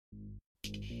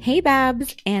Hey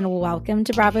Babs, and welcome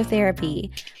to Bravo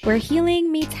Therapy, where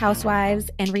healing meets housewives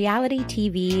and reality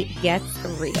TV gets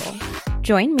real.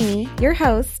 Join me, your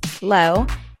host, Lo,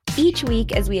 each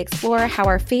week as we explore how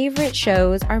our favorite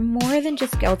shows are more than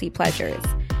just guilty pleasures.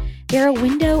 They're a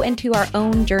window into our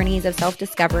own journeys of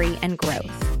self-discovery and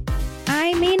growth.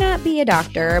 I may not be a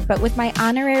doctor, but with my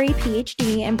honorary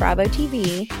PhD in Bravo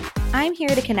TV, I'm here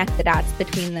to connect the dots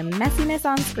between the messiness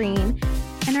on screen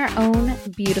and our own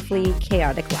beautifully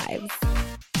chaotic lives.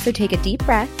 So take a deep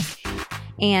breath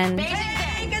and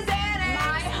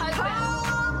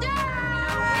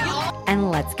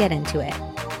let's get into it.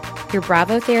 Your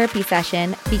Bravo therapy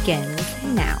session begins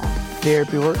now.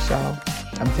 Therapy works, y'all.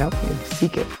 I'm telling you,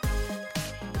 seek it.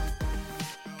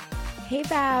 Hey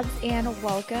Babs, and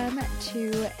welcome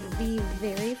to the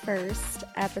very first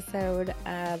episode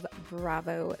of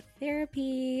Bravo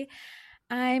Therapy.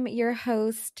 I'm your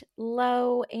host,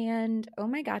 Lo, and oh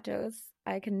my gatos,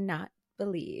 I cannot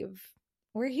believe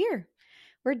we're here.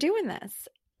 We're doing this.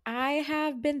 I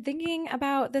have been thinking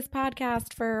about this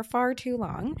podcast for far too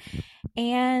long,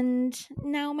 and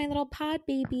now my little pod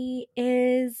baby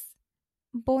is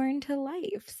born to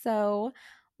life. So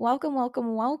welcome,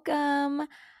 welcome, welcome.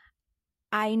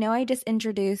 I know I just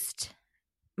introduced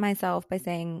myself by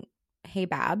saying, hey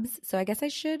Babs, so I guess I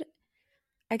should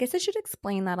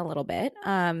explain that a little bit.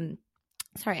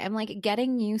 Sorry, I'm like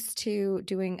getting used to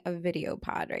doing a video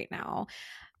pod right now.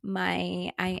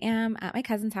 I am at my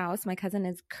cousin's house. My cousin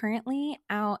is currently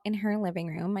out in her living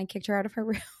room. I kicked her out of her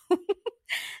room.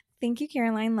 Thank you,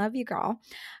 Caroline. Love you, girl.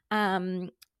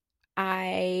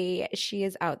 She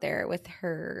is out there with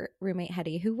her roommate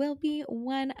Hetty, who will be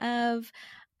one of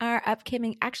our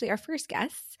upcoming, actually our first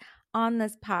guests on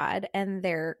this pod, and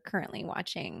they're currently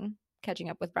catching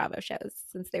up with Bravo shows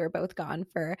since they were both gone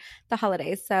for the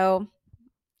holidays. So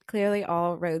clearly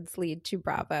all roads lead to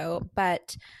Bravo,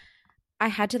 but I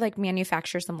had to like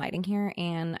manufacture some lighting here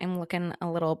and I'm looking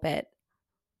a little bit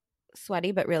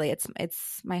sweaty, but really it's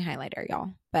my highlighter,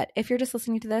 y'all. But if you're just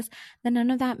listening to this, then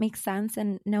none of that makes sense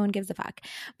and no one gives a fuck.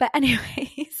 But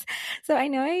anyways, so I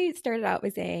know I started out by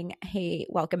saying, hey,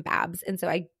 welcome Babs. And so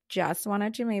I just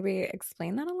wanted to maybe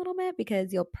explain that a little bit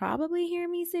because you'll probably hear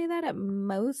me say that in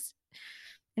most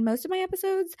of my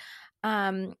episodes.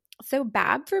 So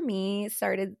Bab for me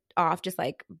started off just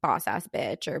like boss ass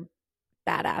bitch or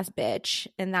badass bitch.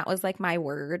 And that was like my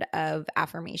word of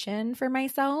affirmation for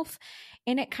myself.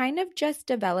 And it kind of just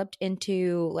developed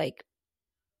into like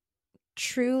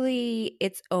truly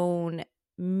its own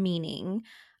meaning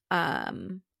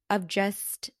of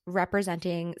just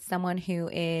representing someone who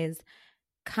is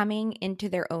coming into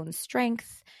their own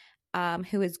strength,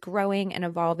 who is growing and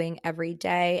evolving every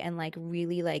day and like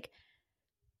really like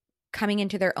coming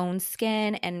into their own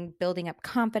skin and building up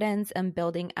confidence and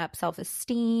building up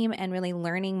self-esteem and really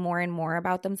learning more and more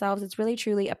about themselves. It's really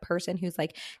truly a person who's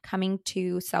like coming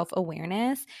to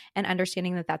self-awareness and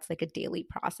understanding that that's like a daily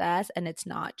process and it's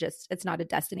not a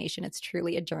destination. It's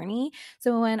truly a journey.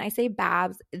 So when I say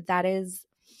Babs, that is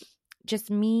just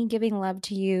me giving love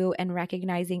to you and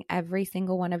recognizing every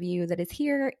single one of you that is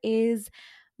here is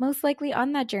most likely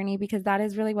on that journey, because that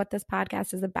is really what this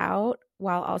podcast is about,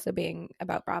 while also being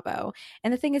about Bravo.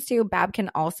 And the thing is too, Bab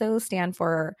can also stand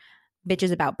for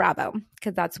bitches about Bravo,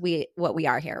 because that's what we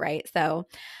are here, right? So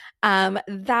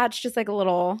that's just like a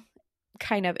little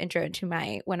kind of intro to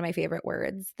one of my favorite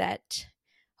words that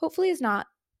hopefully is not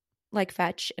like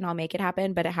fetch and I'll make it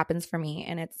happen, but it happens for me,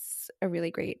 and it's a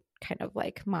really great kind of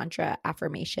like mantra,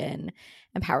 affirmation,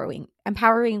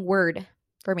 empowering word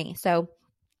for me. So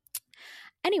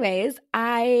anyways,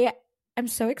 I am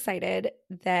so excited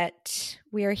that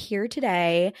we are here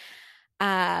today.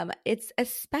 It's a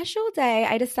special day.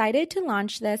 I decided to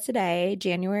launch this today,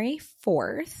 January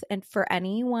 4th. And for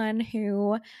anyone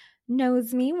who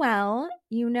knows me well,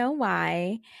 you know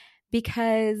why.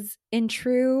 Because in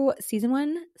true season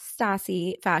 1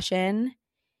 Stassi fashion,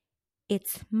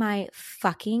 it's my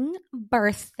fucking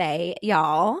birthday,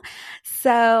 y'all.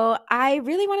 So I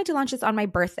really wanted to launch this on my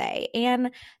birthday.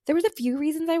 And there was a few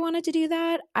reasons I wanted to do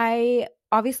that. I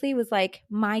obviously was like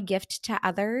my gift to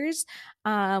others,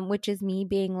 which is me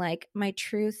being like my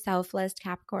true selfless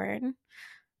Capricorn.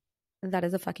 That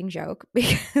is a fucking joke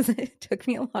because it took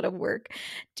me a lot of work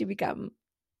to become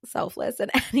selfless in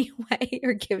any way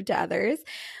or give to others.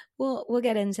 We'll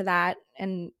get into that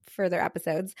in further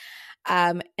episodes,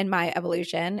 in my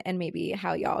evolution and maybe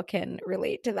how y'all can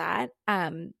relate to that.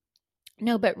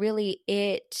 No, but really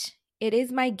it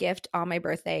is my gift on my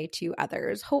birthday to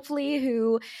others.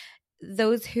 Hopefully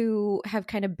those who have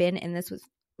kind of been in this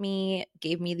me,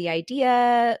 gave me the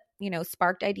idea,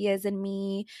 sparked ideas in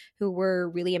me, who were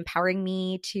really empowering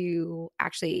me to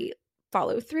actually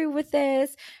follow through with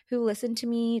this, who listened to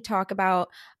me talk about,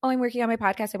 oh, I'm working on my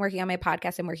podcast, I'm working on my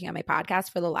podcast, I'm working on my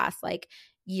podcast for the last like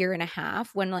year and a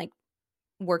half, when like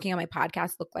working on my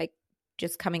podcast looked like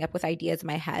just coming up with ideas in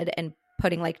my head and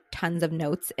putting like tons of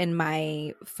notes in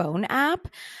my phone app.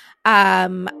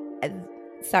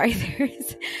 Sorry,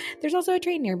 there's also a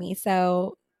train near me.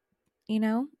 So,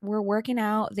 we're working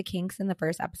out the kinks in the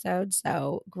first episode.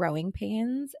 So growing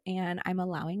pains, and I'm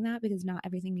allowing that because not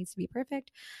everything needs to be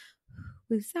perfect.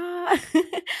 Woosah.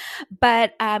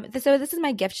 But so this is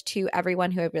my gift to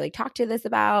everyone who I've really talked to this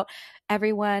about,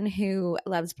 everyone who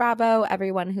loves Bravo,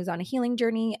 everyone who's on a healing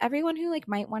journey, everyone who like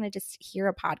might want to just hear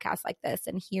a podcast like this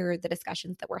and hear the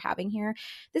discussions that we're having here.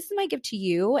 This is my gift to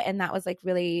you. And that was like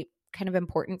really kind of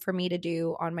important for me to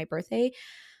do on my birthday.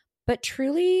 But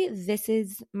truly, this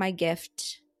is my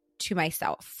gift to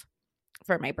myself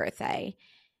for my birthday.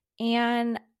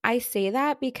 And I say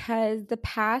that because the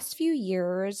past few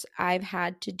years, I've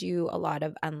had to do a lot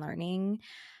of unlearning.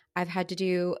 I've had to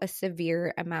do a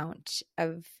severe amount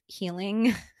of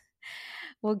healing.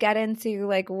 We'll get into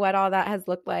like what all that has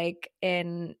looked like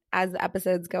as the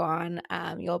episodes go on.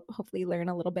 You'll hopefully learn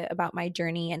a little bit about my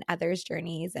journey and others'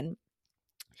 journeys.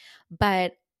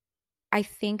 But I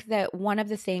think that one of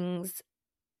the things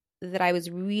that I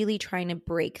was really trying to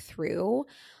break through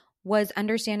was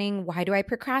understanding, why do I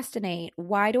procrastinate?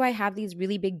 Why do I have these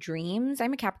really big dreams?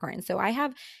 I'm a Capricorn, so I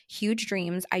have huge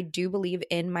dreams. I do believe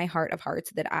in my heart of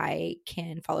hearts that I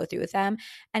can follow through with them.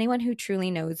 Anyone who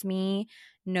truly knows me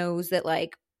knows that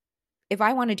like if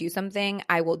I want to do something,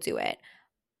 I will do it.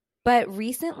 But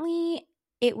recently,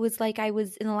 it was like I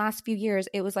was in the last few years,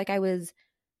 it was like I was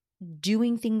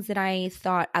doing things that I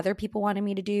thought other people wanted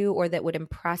me to do or that would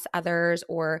impress others,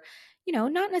 or,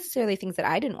 not necessarily things that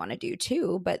I didn't want to do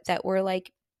too, but that were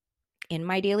like in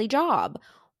my daily job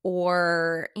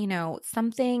or,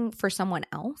 something for someone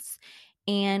else.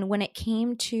 And when it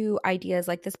came to ideas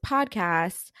like this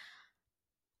podcast,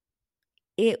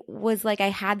 it was like I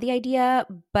had the idea,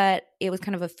 but it was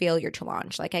kind of a failure to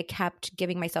launch. Like I kept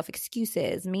giving myself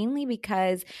excuses, mainly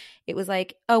because it was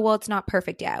like, oh, well, it's not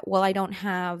perfect yet. Well, I don't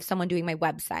have someone doing my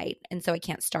website, and so I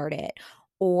can't start it.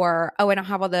 Or, oh, I don't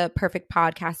have all the perfect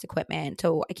podcast equipment,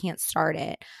 so I can't start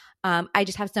it. I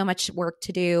just have so much work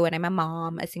to do, and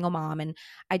I'm a single mom, and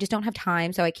I just don't have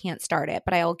time, so I can't start it,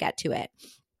 but I'll get to it.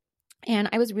 And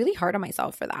I was really hard on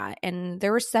myself for that. And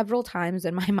there were several times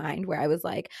in my mind where I was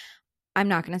like, I'm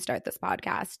not going to start this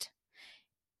podcast.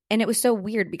 And it was so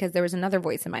weird because there was another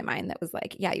voice in my mind that was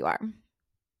like, yeah, you are.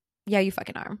 Yeah, you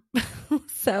fucking are.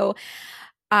 So,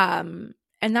 and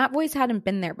that voice hadn't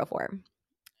been there before.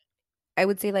 I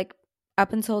would say like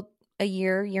up until a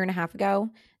year and a half ago,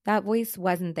 that voice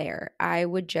wasn't there. I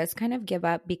would just kind of give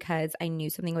up because I knew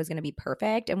something was going to be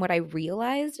perfect. And what I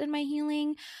realized in my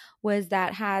healing was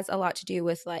that has a lot to do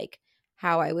with like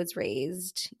how I was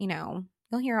raised.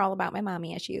 You'll hear all about my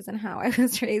mommy issues and how I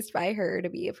was raised by her to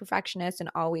be a perfectionist and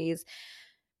always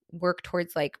work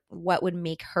towards like what would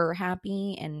make her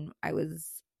happy. And I was,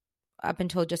 up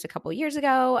until just a couple of years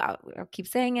ago, I'll keep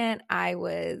saying it, I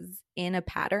was in a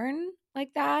pattern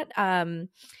like that.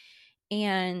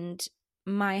 And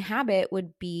my habit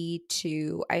would be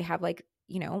I have like,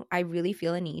 I really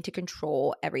feel a need to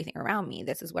control everything around me.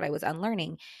 This is what I was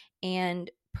unlearning.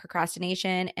 And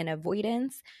procrastination and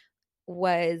avoidance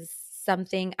was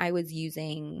something I was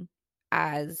using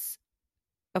as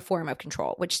a form of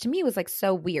control, which to me was like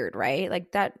so weird, right?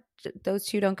 Like those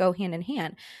two don't go hand in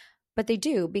hand, but they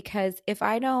do, because if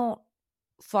I don't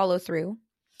follow through,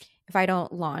 if I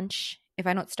don't launch, if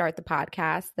I don't start the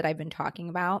podcast that I've been talking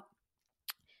about,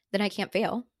 then I can't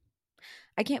fail.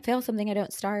 I can't fail something I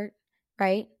don't start,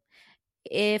 right?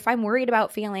 If I'm worried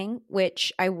about failing,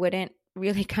 which I wouldn't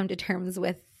really come to terms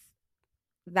with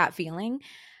that feeling,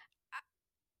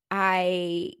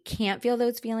 I can't feel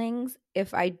those feelings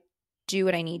if I do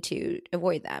what I need to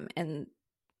avoid them. And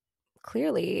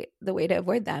clearly the way to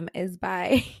avoid them is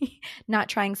by not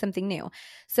trying something new.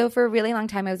 So for a really long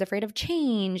time, I was afraid of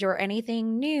change or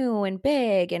anything new and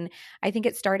big. And I think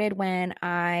it started when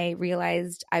I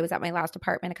realized I was at my last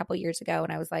apartment a couple years ago,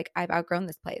 and I was like, I've outgrown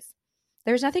this place.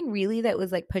 There's nothing really that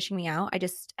was like pushing me out. I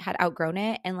just had outgrown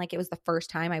it. And like, it was the first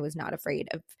time I was not afraid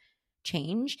of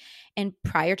change. And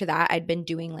prior to that, I'd been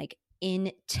doing like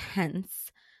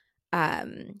intense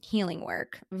healing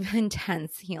work,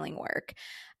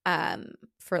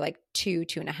 for like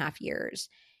 2.5 years.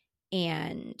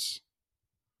 And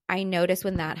I noticed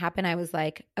when that happened, I was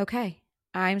like, okay,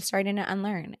 I'm starting to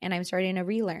unlearn and I'm starting to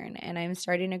relearn and I'm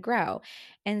starting to grow.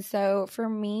 And so for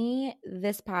me,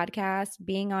 this podcast,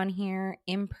 being on here,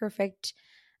 imperfect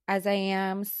as I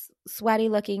am, sweaty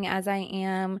looking as I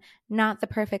am, not the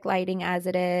perfect lighting as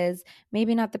it is,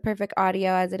 maybe not the perfect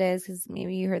audio as it is, because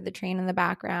maybe you heard the train in the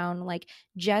background, like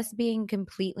just being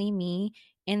completely me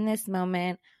in this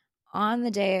moment on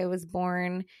the day I was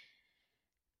born.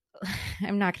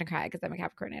 I'm not going to cry because I'm a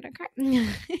Capricorn. I don't cry.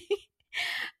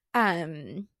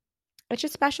 It's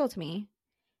just special to me.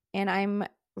 And I'm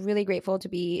really grateful to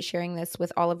be sharing this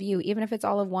with all of you, even if it's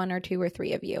all of one or two or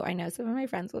three of you. I know some of my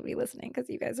friends will be listening because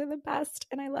you guys are the best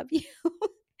and I love you.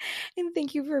 And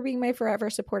thank you for being my forever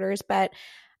supporters. But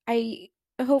I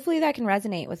hopefully that can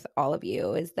resonate with all of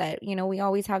you, is that, you know, we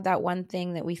always have that one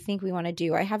thing that we think we want to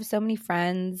do. I have so many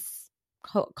friends,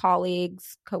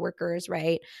 colleagues, coworkers,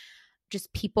 right?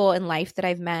 Just people in life that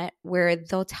I've met where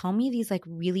they'll tell me these like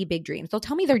really big dreams. They'll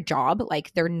tell me their job,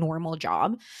 like their normal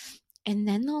job. And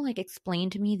then they'll like explain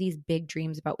to me these big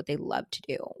dreams about what they love to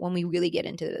do. When we really get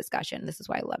into the discussion, this is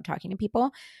why I love talking to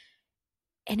people.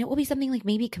 And it will be something like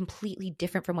maybe completely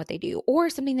different from what they do, or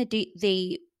something that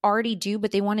they already do,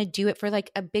 but they want to do it for like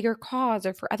a bigger cause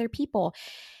or for other people.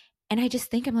 And I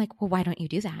just think, I'm like, well, why don't you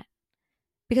do that?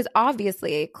 Because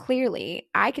obviously, clearly,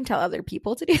 I can tell other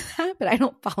people to do that, but I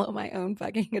don't follow my own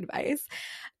fucking advice.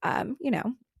 You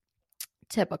know,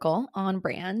 typical, on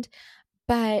brand.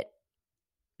 But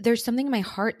there's something in my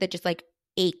heart that just like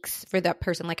aches for that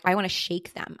person. Like I want to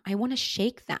shake them. I want to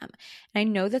shake them. And I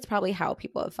know that's probably how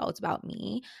people have felt about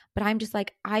me, but I'm just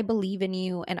like, I believe in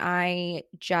you. And I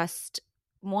just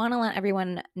want to let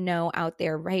everyone know out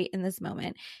there right in this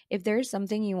moment, if there's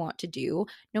something you want to do,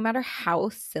 no matter how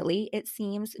silly it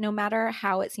seems, no matter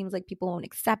how it seems like people won't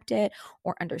accept it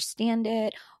or understand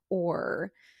it,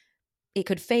 or it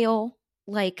could fail,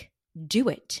 like do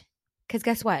it. Because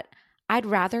guess what? I'd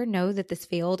rather know that this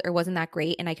failed or wasn't that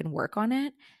great and I can work on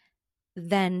it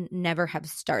than never have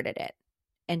started it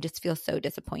and just feel so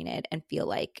disappointed and feel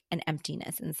like an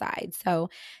emptiness inside. So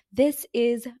this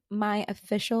is my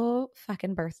official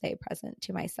fucking birthday present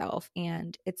to myself,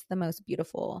 and it's the most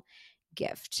beautiful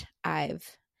gift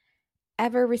I've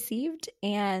ever received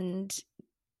and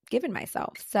given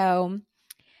myself. So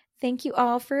thank you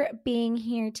all for being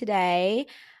here today.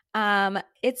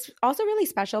 It's also really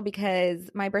special because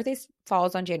my birthday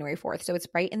falls on January 4th. So it's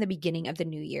right in the beginning of the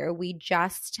new year. We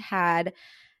just had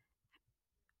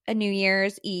a New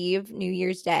Year's Eve, New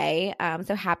Year's Day.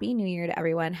 So happy New Year to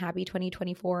everyone. Happy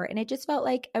 2024. And it just felt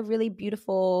like a really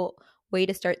beautiful way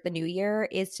to start the new year,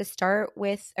 is to start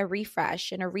with a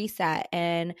refresh and a reset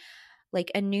and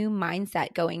like a new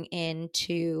mindset going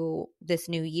into this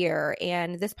new year.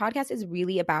 And this podcast is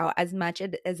really about, as much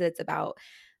as it's about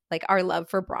like our love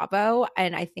for Bravo,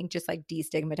 and I think just like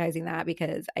destigmatizing that,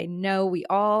 because I know we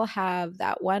all have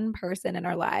that one person in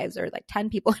our lives, or like 10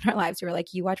 people in our lives, who are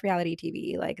like, you watch reality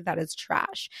TV, like that is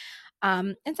trash.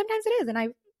 And sometimes it is,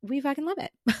 and we fucking love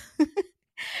it.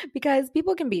 Because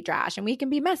people can be trash and we can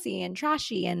be messy and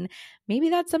trashy, and maybe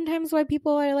that's sometimes why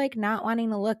people are like not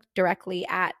wanting to look directly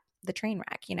at the train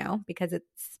wreck, you know, because it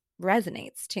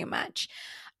resonates too much.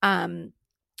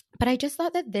 But I just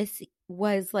thought that this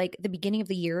was like the beginning of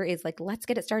the year, is like, let's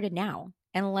get it started now,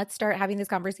 and let's start having this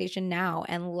conversation now,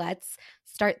 and let's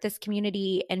start this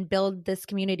community and build this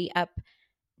community up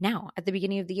now at the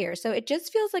beginning of the year. So it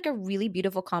just feels like a really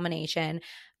beautiful combination.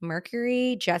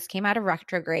 Mercury just came out of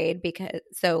retrograde,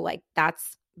 so like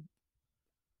that's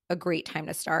a great time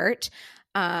to start.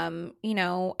 You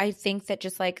know, I think that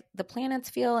just like the planets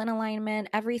feel in alignment,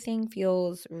 everything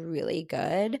feels really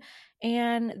good.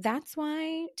 And that's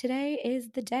why today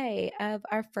is the day of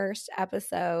our first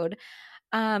episode.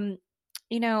 Um,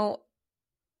 you know,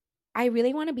 I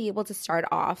really want to be able to start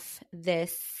off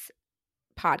this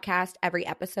podcast every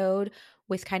episode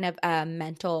with kind of a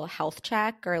mental health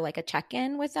check, or like a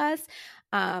check-in with us.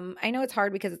 I know it's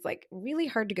hard because it's like really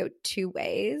hard to go two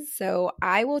ways. So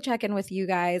I will check in with you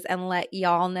guys and let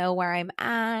y'all know where I'm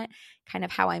at, kind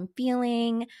of how I'm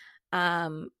feeling.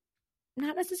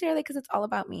 Not necessarily because it's all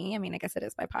about me. I mean, I guess it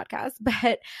is my podcast,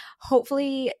 but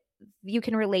hopefully you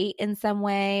can relate in some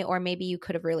way, or maybe you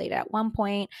could have related at one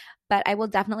point. But I will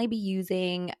definitely be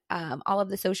using all of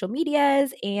the social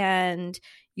medias, and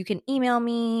you can email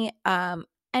me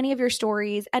any of your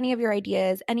stories, any of your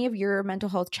ideas, any of your mental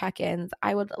health check-ins.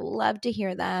 I would love to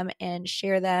hear them and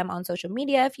share them on social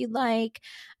media if you'd like.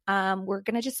 We're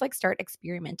going to just like start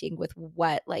experimenting with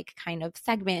what like kind of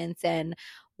segments and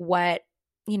what,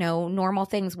 you know, normal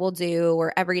things we'll do,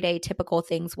 or everyday typical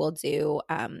things we'll do.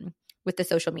 with the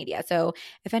social media. So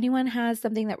if anyone has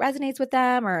something that resonates with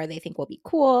them or they think will be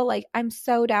cool, like I'm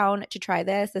so down to try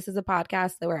this. This is a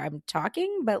podcast where I'm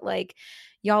talking, but like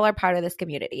y'all are part of this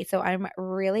community. So I'm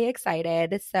really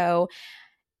excited. So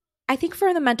I think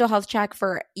for the mental health check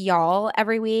for y'all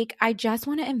every week, I just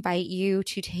want to invite you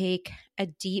to take a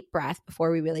deep breath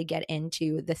before we really get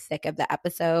into the thick of the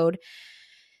episode.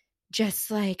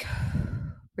 Just like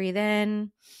breathe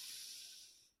in,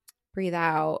 breathe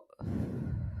out.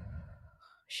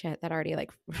 Shit, that already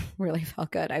like really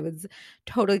felt good. I was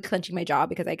totally clenching my jaw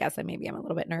because I guess I'm a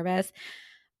little bit nervous.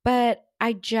 But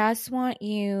I just want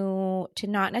you to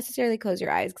not necessarily close your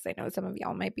eyes because I know some of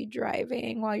y'all might be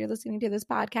driving while you're listening to this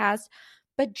podcast,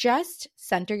 but just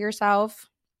center yourself.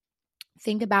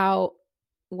 Think about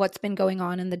what's been going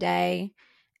on in the day,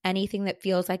 anything that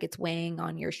feels like it's weighing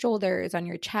on your shoulders, on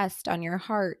your chest, on your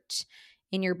heart,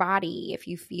 in your body. If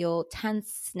you feel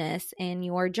tenseness in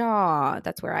your jaw,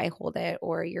 that's where I hold it,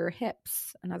 or your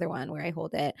hips, another one where I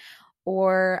hold it.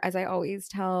 Or as I always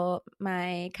tell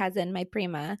my cousin, my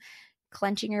prima,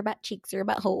 clenching your butt cheeks or your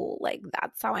butthole. Like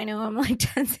that's how I know I'm like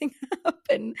tensing up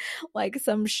and like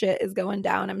some shit is going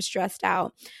down. I'm stressed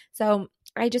out. So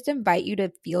I just invite you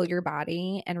to feel your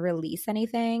body and release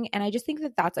anything. And I just think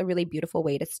that that's a really beautiful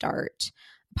way to start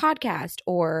a podcast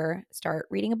or start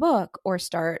reading a book or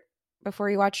start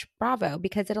before you watch Bravo,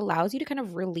 because it allows you to kind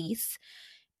of release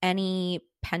any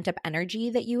pent up energy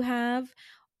that you have,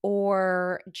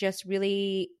 or just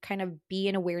really kind of be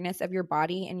in awareness of your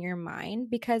body and your mind.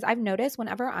 Because I've noticed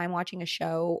whenever I'm watching a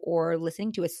show or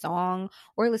listening to a song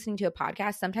or listening to a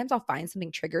podcast, sometimes I'll find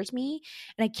something triggers me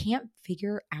and I can't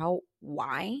figure out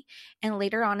why. And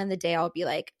later on in the day, I'll be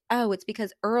like, oh, it's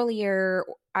because earlier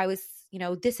I was,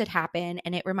 this had happened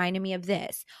and it reminded me of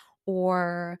this.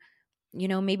 Or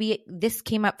maybe this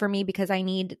came up for me because I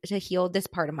need to heal this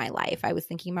part of my life. I was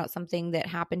thinking about something that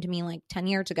happened to me like 10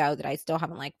 years ago that I still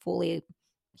haven't like fully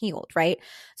healed, right?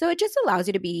 So it just allows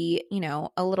you to be,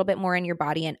 a little bit more in your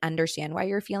body and understand why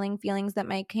you're feeling feelings that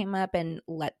might come up and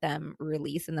let them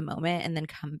release in the moment and then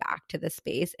come back to the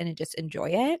space and just enjoy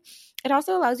it. It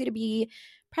also allows you to be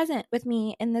present with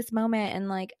me in this moment. And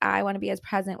like, I want to be as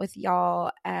present with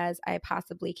y'all as I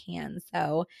possibly can.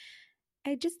 So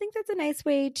I just think that's a nice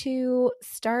way to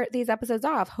start these episodes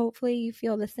off. Hopefully you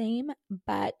feel the same,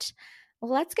 but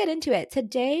let's get into it.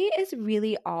 Today is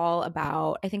really all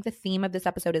about, I think the theme of this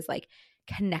episode is like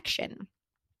connection.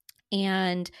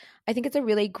 And I think it's a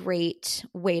really great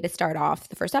way to start off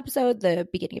the first episode, the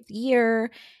beginning of the year,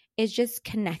 is just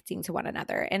connecting to one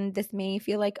another. And this may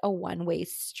feel like a one-way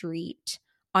street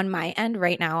on my end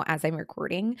right now as I'm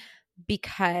recording,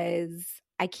 because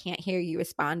I can't hear you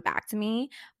respond back to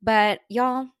me. But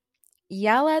y'all,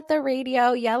 yell at the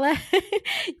radio, yell at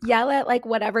yell at like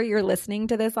whatever you're listening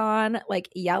to this on, like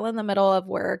yell in the middle of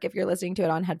work if you're listening to it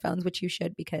on headphones, which you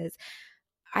should, because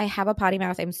I have a potty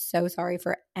mouth. I'm so sorry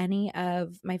for any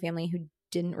of my family who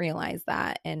didn't realize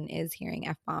that and is hearing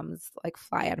F-bombs like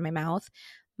fly out of my mouth.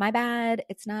 My bad.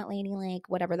 It's not ladylike,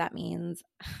 whatever that means.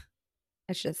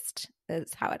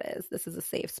 It's how it is. This is a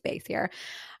safe space here.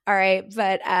 All right.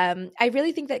 But I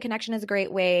really think that connection is a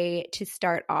great way to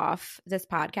start off this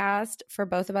podcast for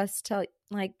both of us to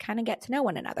like kind of get to know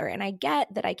one another. And I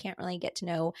get that I can't really get to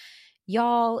know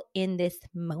y'all in this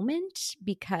moment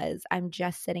because I'm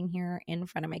just sitting here in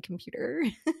front of my computer.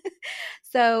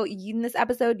 So in this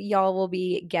episode, y'all will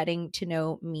be getting to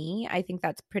know me. I think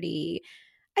it's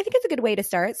a good way to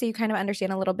start. So you kind of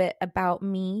understand a little bit about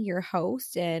me, your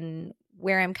host, and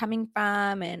where I'm coming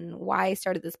from and why I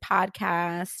started this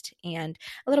podcast and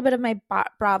a little bit of my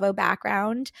Bravo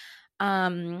background.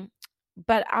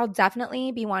 But I'll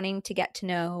definitely be wanting to get to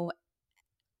know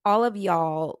all of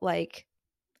y'all like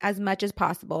as much as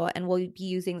possible. And we'll be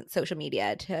using social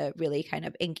media to really kind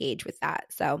of engage with that.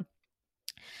 So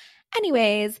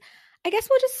anyways, I guess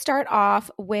we'll just start off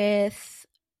with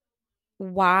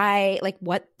why, like,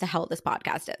 what the hell this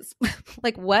podcast is.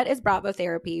 Like, what is Bravo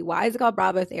Therapy? Why is it called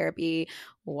Bravo Therapy?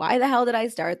 Why the hell did I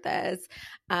start this?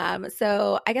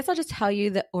 So I guess I'll just tell you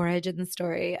the origin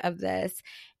story of this.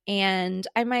 And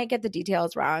I might get the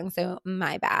details wrong, so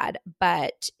my bad.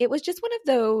 But it was just one of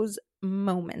those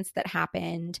moments that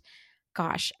happened.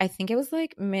 Gosh, I think it was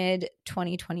like mid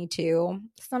 2022,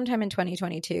 sometime in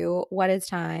 2022. What is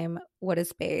time? What is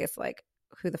space? Like,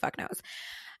 who the fuck knows?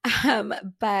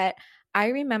 But I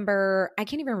remember, I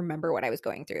can't even remember what I was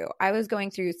going through. I was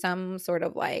going through some sort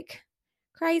of like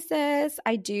crisis.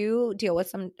 I do deal with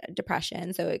some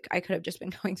depression. So I could have just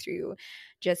been going through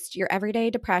just your everyday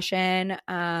depression.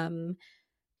 I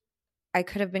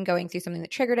could have been going through something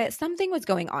that triggered it. Something was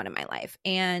going on in my life.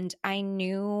 And I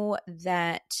knew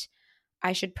that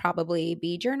I should probably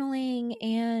be journaling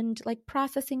and like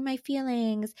processing my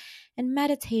feelings and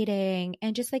meditating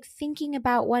and just like thinking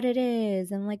about what it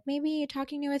is and like maybe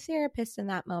talking to a therapist in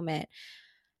that moment.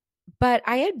 But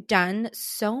I had done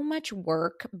so much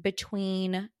work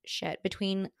between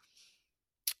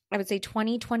I would say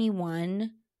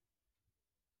 2021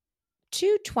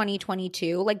 to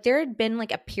 2022. Like there had been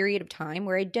like a period of time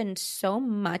where I'd done so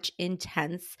much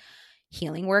intense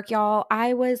healing work, y'all.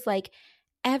 I was like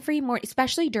every morning,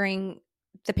 especially during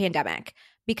the pandemic,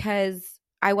 because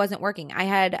I wasn't working. I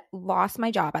had lost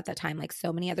my job at that time, like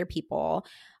so many other people,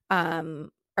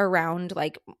 around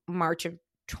like March of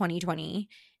 2020.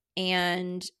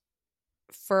 And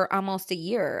for almost a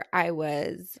year, I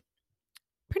was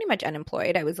pretty much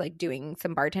unemployed. I was like doing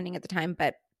some bartending at the time,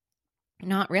 but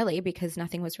not really because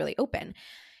nothing was really open.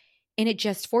 And it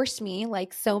just forced me,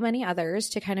 like so many others,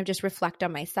 to kind of just reflect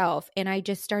on myself. And I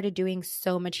just started doing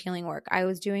so much healing work. I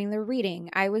was doing the reading,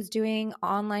 I was doing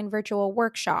online virtual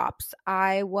workshops,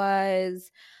 I was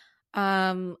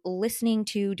listening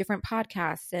to different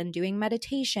podcasts and doing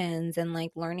meditations and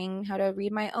like learning how to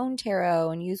read my own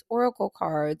tarot and use oracle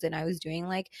cards. And I was doing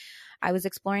like, I was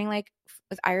exploring like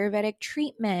with Ayurvedic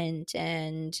treatment,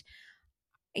 and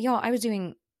y'all, I was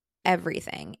doing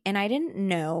everything. And I didn't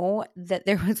know that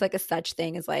there was like a such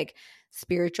thing as like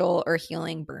spiritual or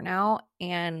healing burnout.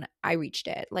 And I reached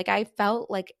it. Like I felt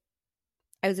like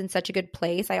I was in such a good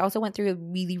place. I also went through a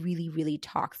really, really, really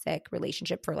toxic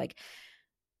relationship for like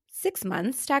 6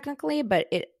 months technically, but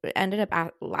it ended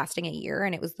up lasting a year,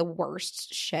 and it was the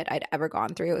worst shit I'd ever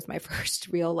gone through. It was my first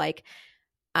real like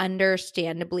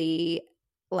understandably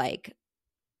like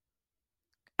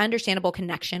understandable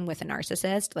connection with a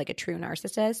narcissist, like a true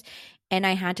narcissist. And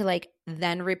I had to like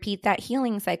then repeat that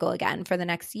healing cycle again for the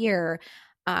next year.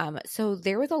 So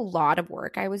there was a lot of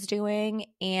work I was doing.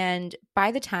 And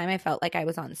by the time I felt like I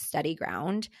was on steady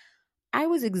ground, I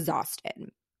was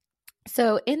exhausted.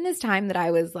 So in this time that I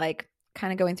was like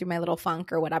kind of going through my little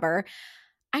funk or whatever,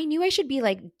 I knew I should be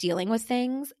like dealing with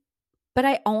things, but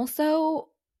I also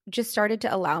just started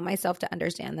to allow myself to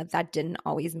understand that that didn't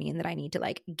always mean that I need to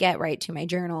like get right to my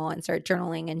journal and start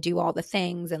journaling and do all the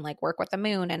things and like work with the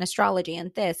moon and astrology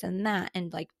and this and that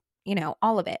and like, you know,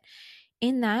 all of it.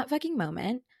 In that fucking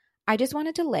moment, I just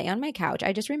wanted to lay on my couch.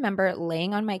 I just remember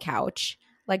laying on my couch,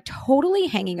 like totally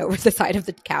hanging over the side of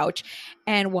the couch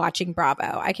and watching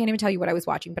Bravo. I can't even tell you what I was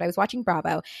watching, but I was watching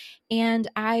Bravo, and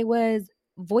I was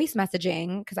voice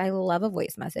messaging because I love a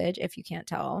voice message. If you can't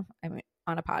tell, I'm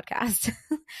on a podcast.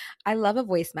 I love a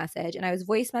voice message. And I was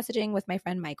voice messaging with my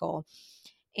friend Michael,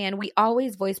 and we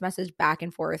always voice message back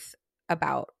and forth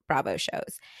about Bravo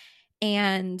shows.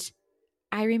 And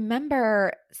I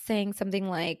remember saying something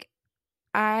like,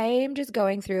 I'm just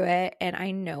going through it, and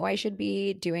I know I should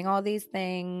be doing all these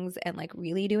things and like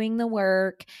really doing the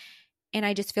work. And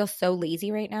I just feel so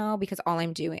lazy right now because all I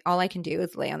can do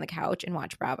is lay on the couch and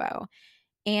watch Bravo.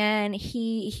 And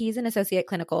he's an associate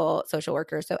clinical social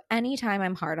worker. So anytime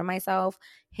I'm hard on myself,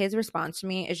 his response to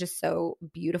me is just so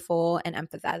beautiful and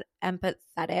empathetic.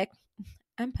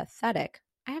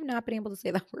 I have not been able to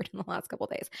say that word in the last couple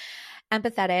of days.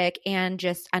 Empathetic and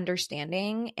just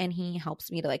understanding. And he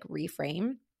helps me to like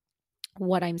reframe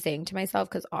what I'm saying to myself,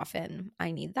 because often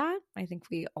I need that. I think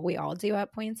we all do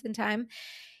at points in time.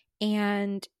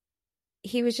 And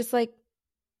he was just like,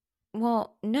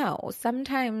 well, no,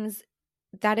 sometimes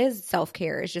that is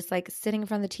self-care. It's just like sitting in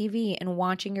front of the TV and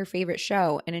watching your favorite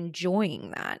show and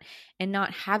enjoying that and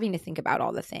not having to think about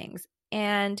all the things.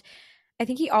 And I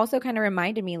think he also kind of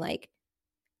reminded me like,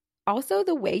 also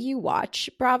the way you watch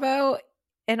Bravo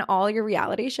and all your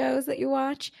reality shows that you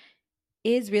watch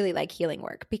is really like healing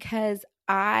work, because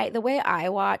the way I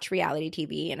watch reality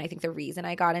TV, and I think the reason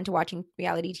I got into watching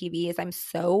reality TV is I'm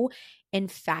so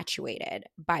infatuated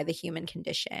by the human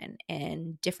condition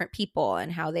and different people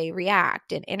and how they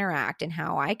react and interact and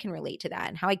how I can relate to that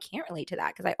and how I can't relate to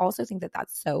that, because I also think that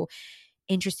that's so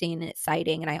interesting and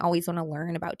exciting, and I always want to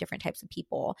learn about different types of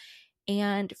people.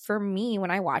 And for me, when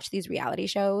I watch these reality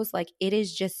shows, like it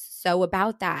is just so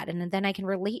about that. And then I can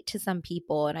relate to some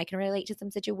people and I can relate to some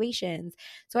situations.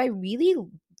 So I really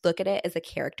look at it as a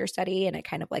character study and a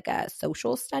kind of like a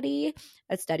social study,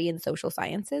 a study in social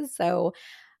sciences. So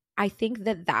I think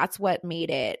that that's what made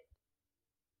it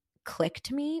click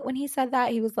to me when he said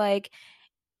that. He was like,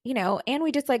 you know, and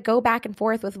we just like go back and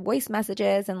forth with voice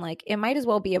messages, and like you might as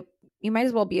well be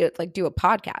like do a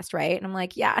podcast, right? And I'm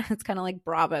like, yeah, it's kind of like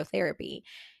Bravo therapy.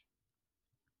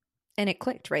 And it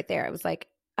clicked right there. I was like,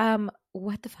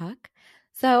 what the fuck?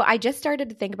 So I just started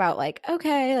to think about like,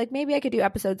 okay, like maybe I could do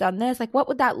episodes on this. Like, what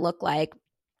would that look like?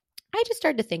 I just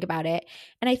started to think about it.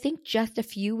 And I think just a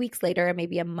few weeks later,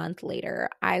 maybe a month later,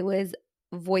 I was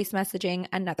voice messaging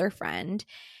another friend.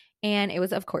 And it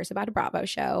was, of course, about a Bravo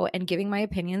show and giving my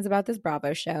opinions about this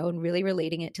Bravo show and really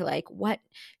relating it to like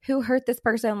who hurt this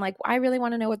person. Like, I really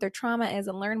want to know what their trauma is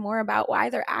and learn more about why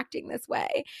they're acting this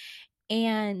way.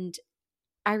 And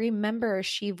I remember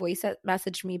she voice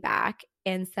messaged me back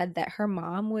and said that her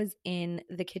mom was in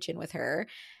the kitchen with her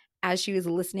as she was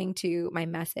listening to my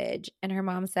message. And her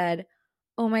mom said,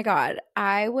 "Oh my God,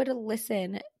 I would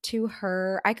listen to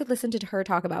her. I could listen to her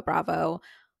talk about Bravo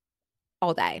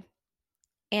all day."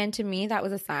 And to me, that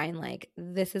was a sign like,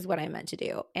 this is what I meant to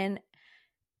do. And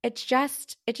it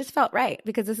just felt right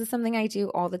because this is something I do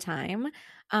all the time.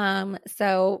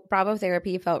 So Bravo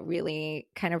therapy felt really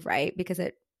kind of right because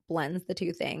it blends the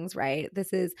two things, right?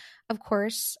 This is, of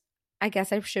course, I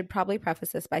guess I should probably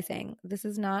preface this by saying this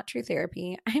is not true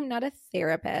therapy. I'm not a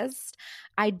therapist.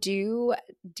 I do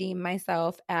deem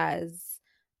myself as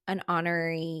an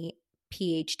honorary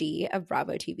PhD of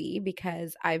Bravo TV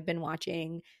because I've been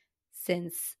watching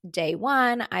since day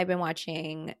one. I've been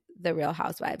watching The Real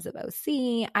Housewives of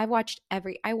OC. I watch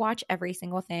every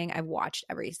single thing. I've watched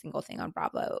every single thing on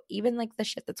Bravo, even like the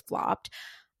shit that's flopped.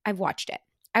 I've watched it.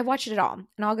 I've watched it all,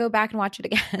 and I'll go back and watch it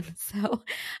again. So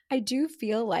I do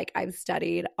feel like I've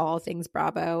studied all things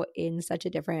Bravo in such a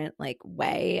different like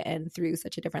way and through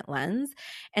such a different lens.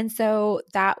 And so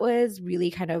that was really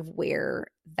kind of where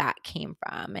that came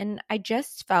from. And I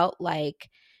just felt like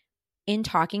in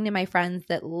talking to my friends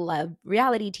that love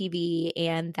reality TV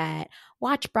and that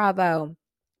watch Bravo,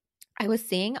 I was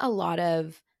seeing a lot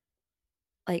of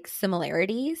like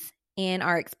similarities in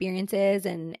our experiences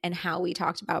and how we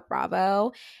talked about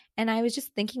Bravo. And I was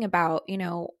just thinking about,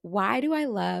 why do I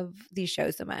love these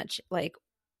shows so much? Like,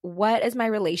 what is my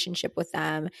relationship with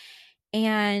them?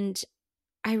 And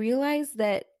I realized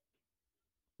that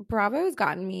Bravo has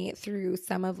gotten me through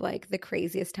some of like the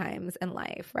craziest times in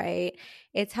life, right?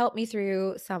 It's helped me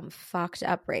through some fucked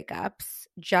up breakups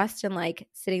just in like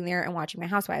sitting there and watching my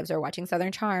housewives or watching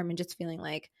Southern Charm and just feeling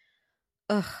like,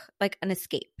 ugh, like an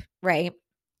escape, right?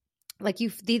 Like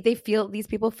these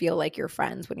people feel like your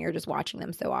friends when you're just watching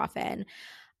them so often.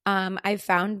 I've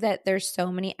found that there's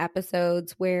so many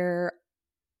episodes where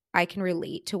I can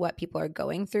relate to what people are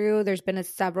going through. There's been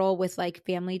several with like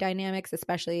family dynamics,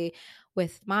 especially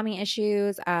with mommy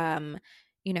issues.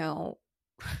 You know,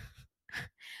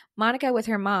 Monica with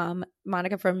her mom,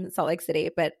 Monica from Salt Lake City,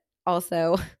 but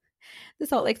also the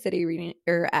Salt Lake City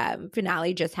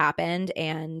finale just happened,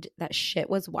 and that shit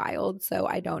was wild. So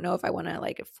I don't know if I want to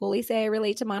like fully say I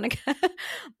relate to Monica,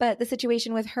 but the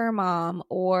situation with her mom,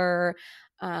 or,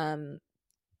 um,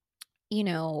 you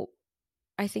know,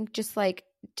 I think just like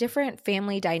different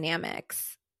family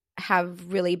dynamics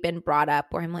have really been brought up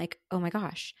where I'm like, oh my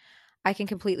gosh, I can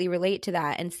completely relate to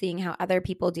that, and seeing how other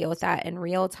people deal with that in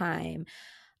real time.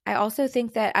 I also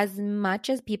think that as much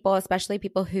as people, especially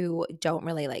people who don't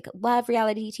really like love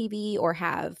reality TV or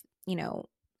have,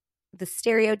 the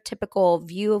stereotypical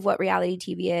view of what reality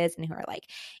TV is, and who are like,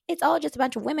 it's all just a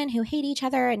bunch of women who hate each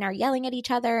other and are yelling at each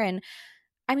other. And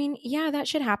I mean, yeah, that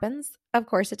shit happens. Of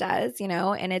course it does,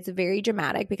 and it's very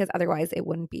dramatic because otherwise it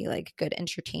wouldn't be like good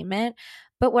entertainment.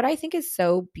 But what I think is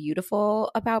so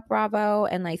beautiful about Bravo,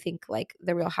 and I think like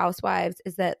The Real Housewives,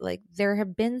 is that like there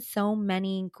have been so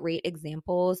many great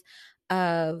examples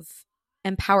of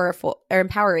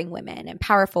empowering women and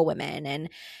powerful women,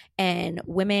 and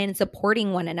women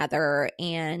supporting one another,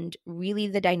 and really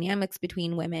the dynamics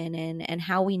between women, and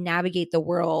how we navigate the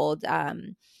world,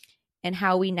 and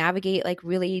how we navigate like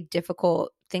really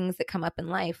difficult things that come up in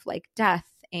life, like death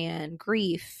and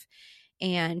grief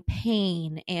and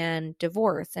pain and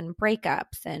divorce and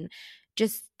breakups, and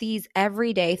just these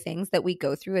everyday things that we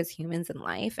go through as humans in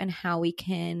life, and how we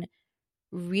can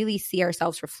really see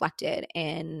ourselves reflected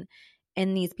in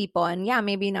these people. And yeah,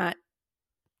 maybe not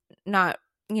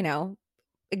you know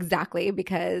exactly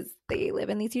because they live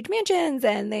in these huge mansions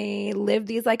and they live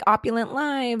these like opulent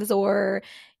lives, or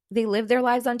they live their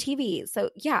lives on TV. So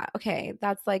yeah, okay,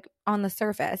 that's like on the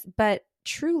surface, but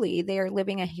truly they are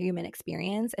living a human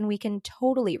experience, and we can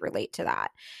totally relate to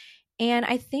that. And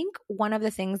I think one of the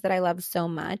things that I love so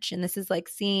much, and this is like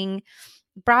seeing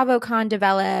BravoCon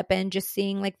develop and just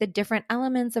seeing like the different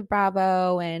elements of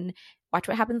Bravo and Watch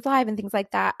What Happens Live and things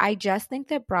like that. I just think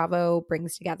that Bravo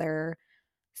brings together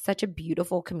such a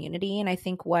beautiful community. And I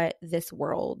think what this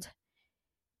world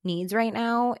needs right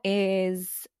now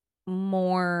is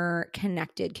more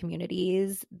connected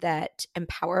communities that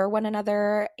empower one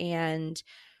another and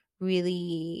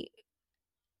really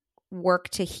work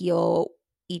to heal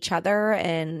each other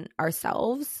and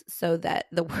ourselves so that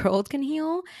the world can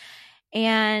heal.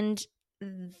 And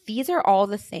these are all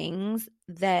the things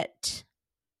that,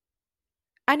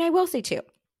 and I will say too,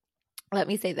 let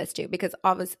me say this too, because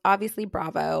obviously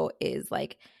Bravo is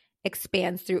like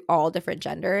expands through all different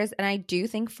genders. And I do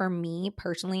think for me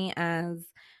personally, as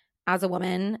a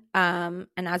woman, and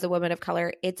as a woman of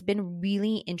color, it's been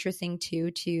really interesting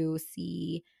too to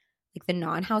see like the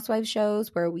non-housewife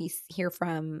shows where we hear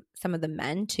from some of the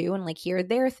men too, and like hear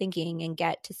their thinking and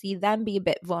get to see them be a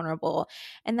bit vulnerable,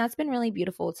 and that's been really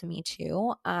beautiful to me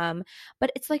too.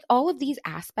 But it's like all of these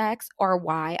aspects are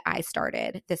why I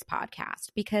started this podcast,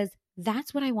 because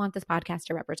that's what I want this podcast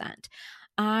to represent.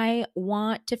 I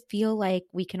want to feel like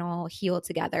we can all heal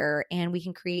together and we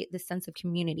can create this sense of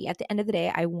community. At the end of the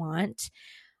day, I want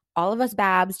all of us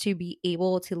Babs to be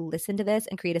able to listen to this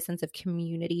and create a sense of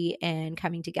community and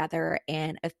coming together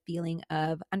and a feeling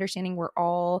of understanding we're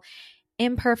all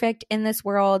imperfect in this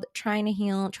world, trying to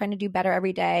heal, trying to do better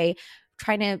every day,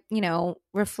 trying to,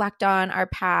 reflect on our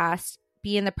past,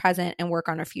 be in the present, and work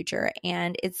on our future.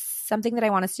 And it's something that I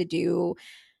want us to do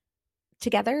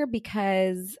together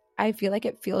because I feel like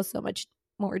it feels so much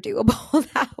more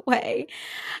doable that way.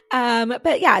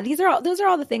 But yeah, those are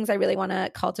all the things I really want to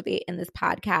cultivate in this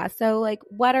podcast. So like,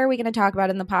 what are we going to talk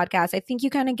about in the podcast? I think you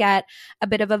kind of get a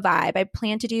bit of a vibe. I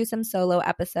plan to do some solo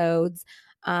episodes.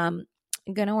 I'm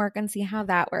going to work and see how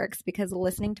that works, because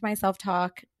listening to myself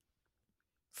talk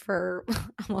for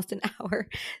almost an hour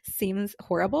seems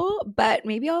horrible, but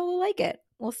maybe I'll like it.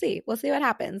 We'll see. We'll see what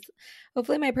happens.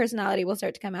 Hopefully my personality will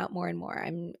start to come out more and more.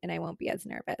 And I won't be as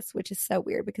nervous, which is so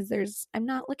weird because I'm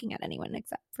not looking at anyone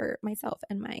except for myself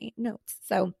and my notes.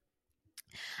 So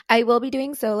I will be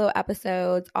doing solo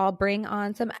episodes.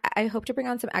 I hope to bring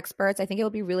on some experts. I think it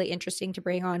will be really interesting to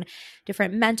bring on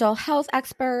different mental health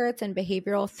experts and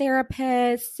behavioral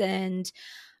therapists and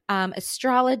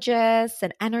astrologists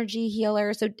and energy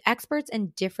healers. So experts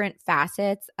in different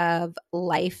facets of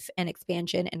life and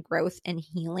expansion and growth and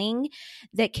healing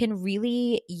that can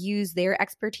really use their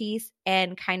expertise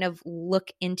and kind of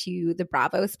look into the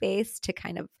Bravo space to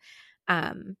kind of,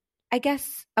 I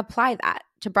guess, apply that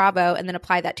to Bravo and then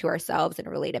apply that to ourselves and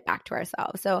relate it back to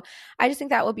ourselves. So I just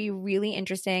think that will be really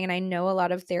interesting. And I know a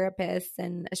lot of therapists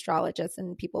and astrologists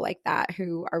and people like that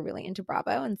who are really into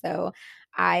Bravo. And so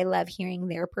I love hearing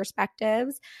their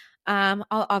perspectives. I'll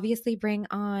obviously bring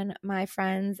on my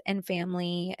friends and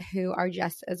family who are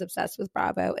just as obsessed with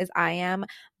Bravo as I am,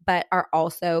 but are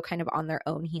also kind of on their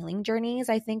own healing journeys.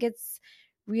 I think it's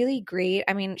really great.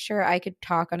 I mean, sure, I could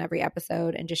talk on every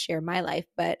episode and just share my life,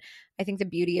 but I think the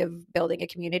beauty of building a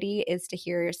community is to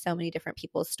hear so many different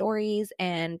people's stories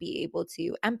and be able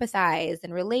to empathize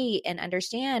and relate and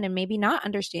understand and maybe not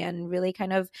understand and really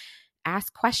kind of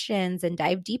ask questions and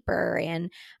dive deeper.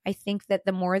 And I think that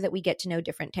the more that we get to know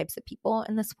different types of people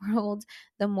in this world,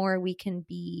 the more we can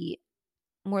be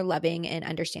more loving and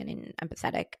understanding and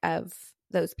empathetic of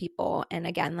those people. And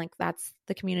again, like that's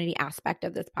the community aspect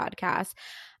of this podcast.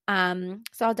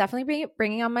 So I'll definitely be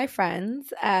bringing on my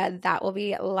friends. That will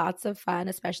be lots of fun,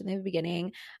 especially in the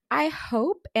beginning. I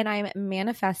hope and I'm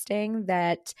manifesting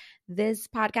that this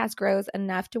podcast grows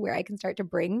enough to where I can start to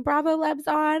bring Bravo Lebs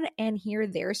on and hear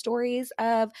their stories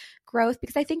of growth,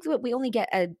 because I think that we only get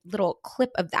a little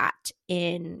clip of that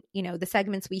in, the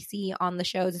segments we see on the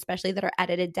shows, especially that are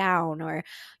edited down, or,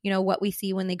 what we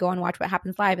see when they go and watch What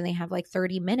Happens Live and they have like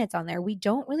 30 minutes on there. We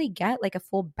don't really get like a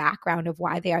full background of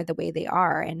why they are the way they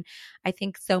are. And I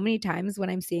think so many times when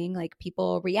I'm seeing like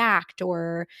people react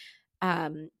or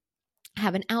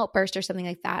have an outburst or something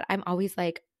like that, I'm always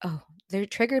like, oh, they're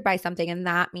triggered by something. And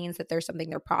that means that there's something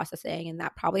they're processing. And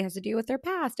that probably has to do with their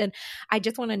past. And I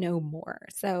just want to know more.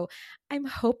 So I'm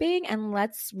hoping, and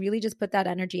let's really just put that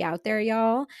energy out there,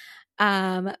 y'all.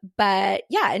 But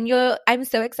yeah, and I'm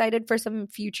so excited for some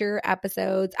future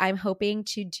episodes. I'm hoping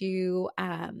to do,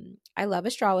 I love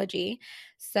astrology.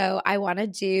 So I want to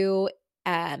do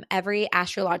every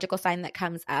astrological sign that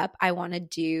comes up. I want to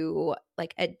do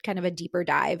like a kind of a deeper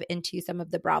dive into some of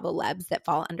the Bravo Lebs that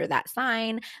fall under that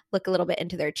sign, look a little bit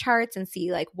into their charts and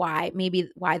see like why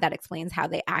that explains how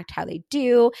they act, how they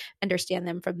do, understand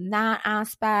them from that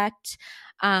aspect,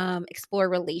 explore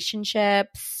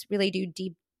relationships, really do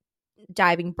deep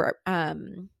dive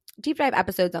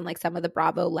episodes on like some of the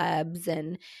Bravo Lebs.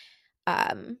 And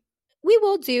we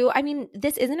will do, I mean,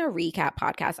 this isn't a recap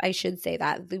podcast. I should say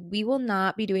that. We will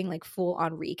not be doing like full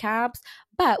on recaps,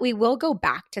 but we will go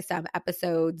back to some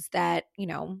episodes that,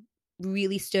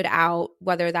 really stood out,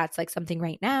 whether that's like something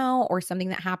right now or something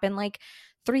that happened like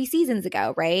 3 seasons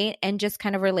ago, right? And just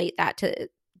kind of relate that to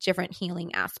different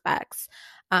healing aspects.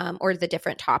 or the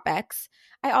different topics.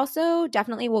 I also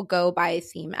definitely will go by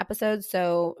theme episodes.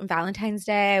 So Valentine's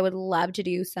Day, I would love to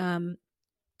do some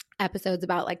episodes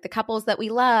about like the couples that we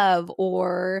love,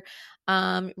 or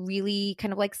really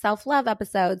kind of like self-love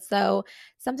episodes. So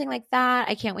something like that.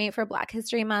 I can't wait for Black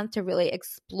History Month to really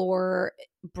explore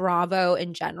Bravo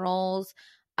in general's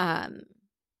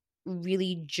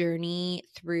really journey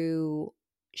through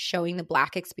showing the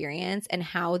Black experience and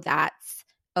how that's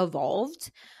evolved,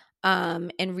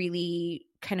 and really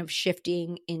kind of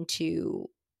shifting into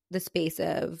the space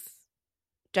of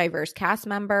diverse cast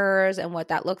members and what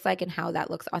that looks like and how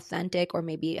that looks authentic, or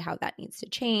maybe how that needs to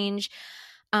change.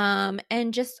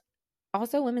 And just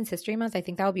also Women's History Month, I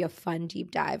think that would be a fun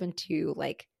deep dive into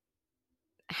like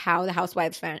how the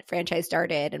Housewives franchise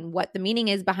started and what the meaning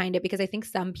is behind it, because I think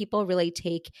some people really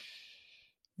take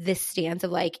this stance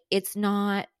of like, it's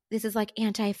not, this is like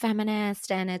anti-feminist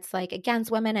and it's like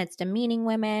against women, it's demeaning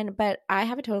women. But I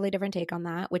have a totally different take on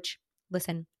that, which,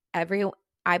 listen, I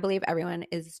believe everyone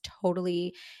is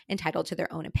totally entitled to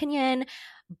their own opinion,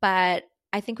 but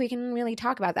I think we can really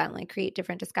talk about that and like create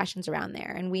different discussions around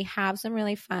there. And we have some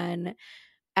really fun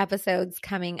episodes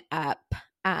coming up.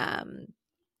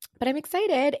 But I'm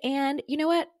excited. And you know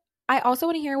what? I also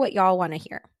want to hear what y'all want to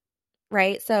hear,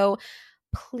 right? So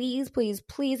please, please,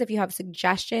 please, if you have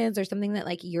suggestions or something that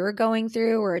like you're going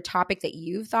through, or a topic that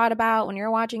you've thought about when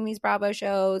you're watching these Bravo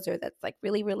shows, or that's like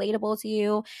really relatable to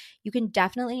you, you can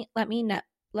definitely let me know.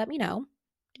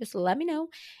 Just let me know.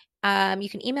 You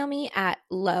can email me at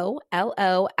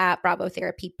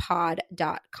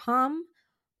lo@bravotherapypod.com,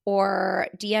 or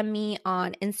DM me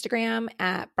on Instagram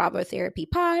at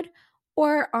bravotherapypod,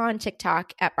 or on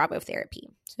TikTok at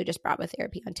bravotherapy. So just Bravo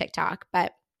Therapy on TikTok.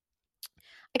 But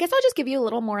I guess I'll just give you a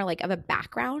little more like of a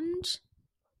background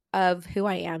of who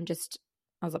I am just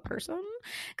as a person,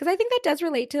 because I think that does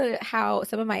relate to how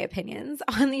some of my opinions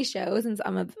on these shows and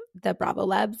some of the Bravo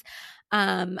Lebs.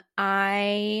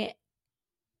 I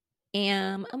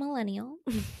am a millennial.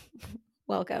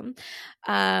 Welcome.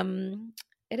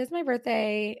 It is my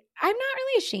birthday. I'm not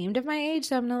really ashamed of my age,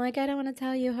 so I'm not like, I don't want to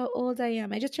tell you how old I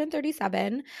am. I just turned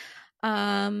 37.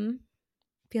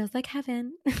 Feels like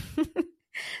heaven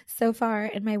so far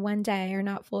in my one day, or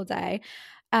not full day.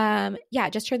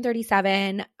 Just turned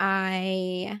 37.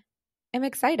 I am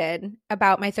excited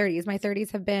about my 30s. My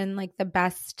 30s have been like the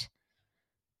best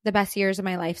years of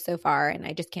my life so far, and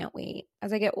I just can't wait.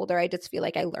 As I get older, I just feel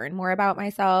like I learn more about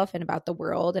myself and about the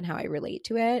world and how I relate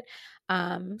to it.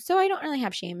 So I don't really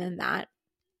have shame in that.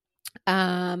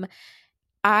 I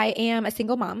am a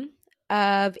single mom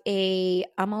of a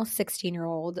almost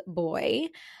 16-year-old boy.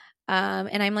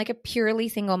 And I'm like a purely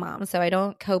single mom, so I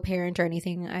don't co-parent or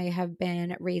anything. I have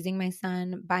been raising my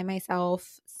son by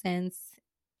myself since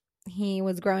he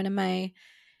was growing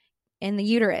in the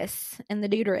uterus.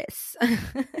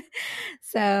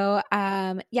 So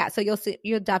so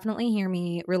you'll definitely hear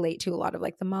me relate to a lot of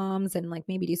like the moms, and like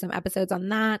maybe do some episodes on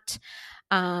that.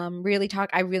 I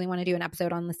really want to do an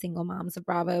episode on the single moms of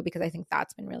Bravo, because I think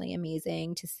that's been really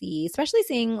amazing to see, especially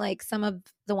seeing like some of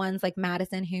the ones like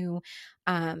Madison who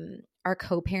are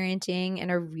co-parenting in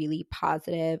a really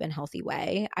positive and healthy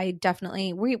way. I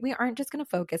definitely, we aren't just going to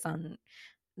focus on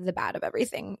the bad of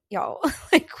everything, y'all.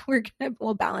 Like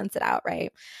we'll balance it out,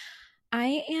 right?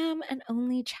 I am an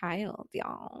only child,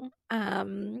 y'all.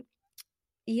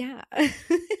 Yeah.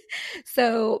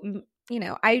 So,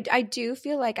 I do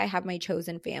feel like I have my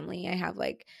chosen family. I have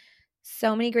like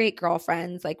so many great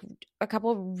girlfriends, like a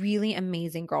couple of really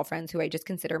amazing girlfriends who I just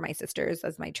consider my sisters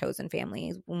as my chosen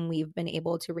family, when we've been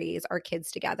able to raise our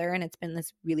kids together. And it's been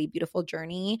this really beautiful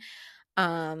journey.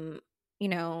 Some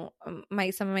of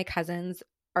my cousins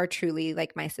are truly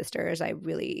like my sisters. I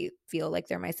really feel like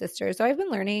they're my sisters. So I've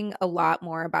been learning a lot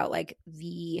more about like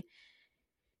the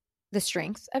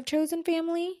strength of chosen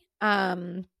family,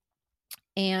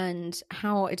 and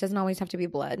how it doesn't always have to be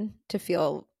blood to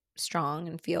feel strong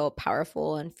and feel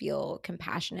powerful and feel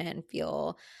compassionate and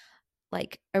feel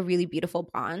like a really beautiful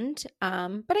bond.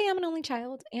 But I am an only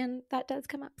child, and that does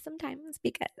come up sometimes,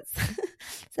 because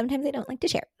sometimes I don't like to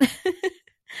share.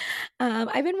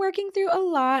 I've been working through a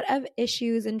lot of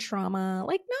issues and trauma,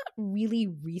 like not really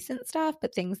recent stuff,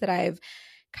 but things that I've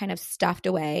kind of stuffed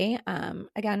away.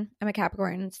 Again, I'm a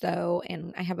Capricorn,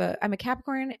 and I'm a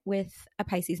Capricorn with a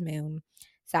Pisces moon,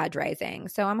 Sag rising.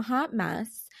 So I'm a hot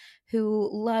mess who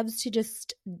loves to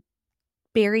just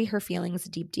bury her feelings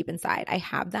deep, deep inside. I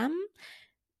have them,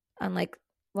 unlike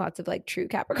lots of like true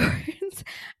Capricorns.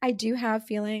 I do have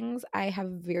feelings. I have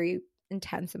very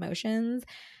intense emotions.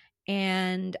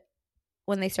 And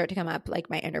when they start to come up, like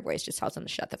my inner voice just tells them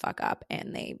to shut the fuck up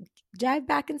and they dive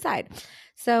back inside.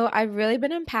 So I've really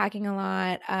been unpacking a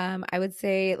lot. I would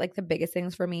say like the biggest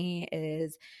things for me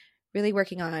is really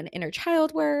working on inner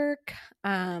child work.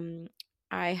 I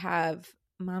have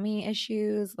mommy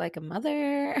issues like a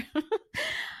mother.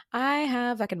 I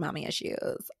have fucking mommy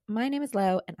issues. My name is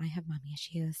Lo and I have mommy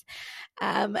issues.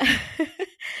 Um,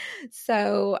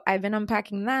 so I've been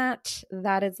unpacking that.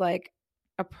 That is like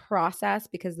a process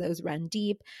because those run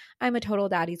deep. I'm a total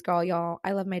daddy's girl, y'all.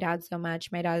 I love my dad so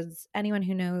much. My dad's, anyone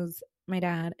who knows my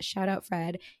dad, shout out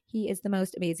Fred. He is the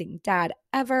most amazing dad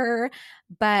ever.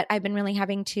 But I've been really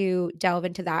having to delve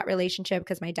into that relationship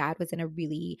because my dad was in a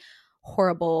really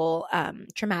horrible,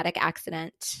 traumatic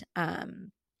accident.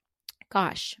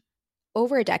 Gosh,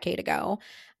 over a decade ago,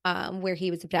 where he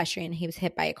was a pedestrian. He was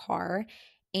hit by a car.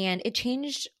 And it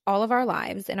changed all of our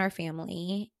lives in our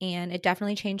family. And it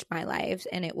definitely changed my life.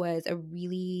 And it was a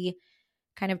really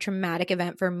kind of traumatic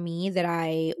event for me that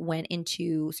I went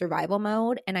into survival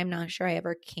mode. And I'm not sure I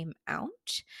ever came out.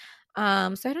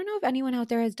 So I don't know if anyone out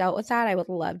there has dealt with that. I would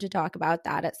love to talk about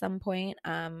that at some point.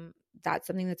 That's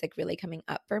something that's like really coming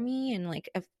up for me and like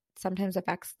sometimes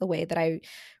affects the way that I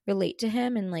relate to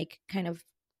him and like kind of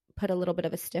put a little bit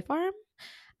of a stiff arm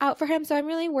out for him. So I'm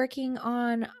really working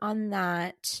on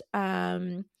that.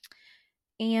 And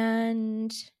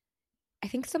I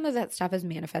think some of that stuff is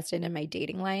manifested in my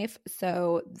dating life.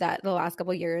 So that the last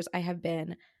couple of years I have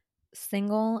been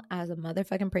single as a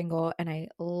motherfucking Pringle and I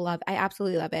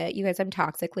absolutely love it. You guys, I'm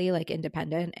toxically like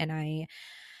independent and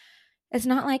it's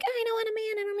not like I don't want a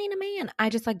man, I don't need a man. I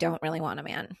just like don't really want a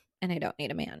man and I don't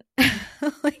need a man.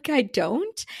 Like I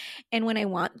don't. And when I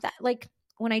want that, like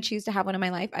when I choose to have one in my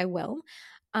life, I will.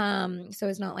 So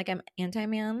it's not like I'm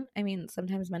anti-man. I mean,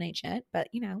 sometimes men ain't shit, but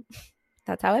you know,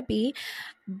 that's how it be.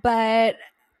 But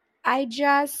I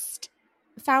just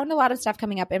found a lot of stuff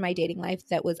coming up in my dating life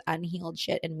that was unhealed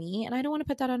shit in me, and I don't want to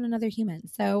put that on another human.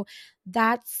 So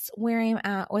that's where I'm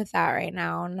at with that right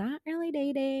now. Not really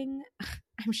dating.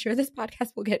 I'm sure this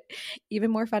podcast will get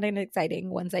even more fun and exciting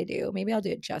once I do. Maybe I'll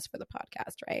do it just for the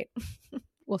podcast, right?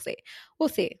 We'll see. We'll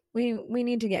see. We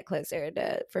need to get closer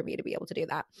for me to be able to do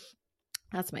that.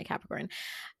 That's my Capricorn.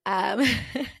 I'm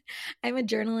a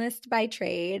journalist by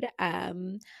trade.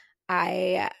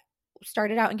 I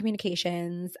started out in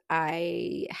communications.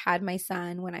 I had my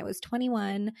son when I was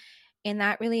 21, and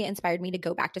that really inspired me to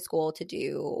go back to school to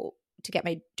get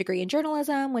my degree in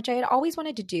journalism, which I had always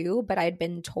wanted to do, but I had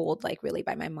been told like really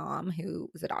by my mom, who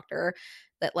was a doctor,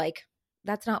 that like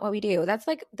that's not what we do. That's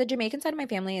like the Jamaican side of my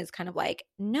family is kind of like,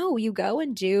 no, you go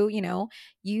and do, you know,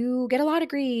 you get a law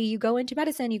degree, you go into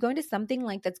medicine, you go into something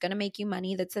like that's going to make you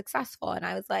money that's successful. And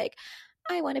I was like,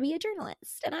 I want to be a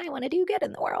journalist and I want to do good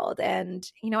in the world. And,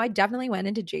 you know, I definitely went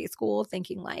into J school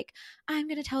thinking like, I'm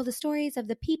going to tell the stories of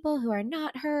the people who are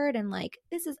not heard. And like,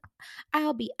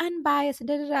 I'll be unbiased and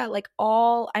da da da. Like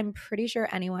I'm pretty sure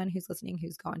anyone who's listening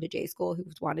who's gone to J school,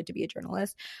 who's wanted to be a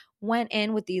journalist, went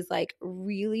in with these like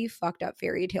really fucked up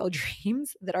fairy tale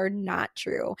dreams that are not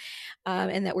true.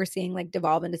 And that we're seeing like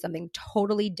devolve into something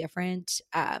totally different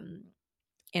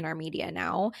in our media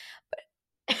now.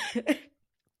 But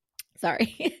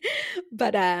sorry.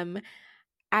 But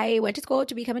I went to school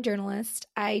to become a journalist.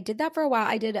 I did that for a while.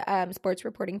 I did sports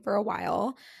reporting for a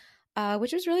while,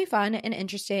 which was really fun and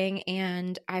interesting.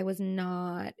 And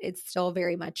it's still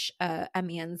very much a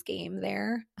man's game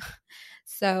there.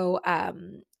 So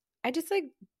I just like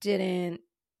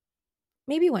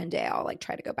maybe one day I'll like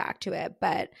try to go back to it.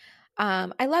 But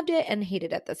I loved it and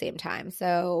hated it at the same time.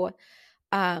 So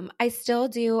I still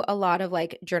do a lot of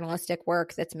like journalistic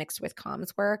work that's mixed with comms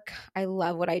work. I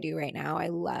love what I do right now. I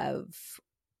love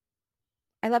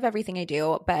everything I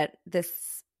do, but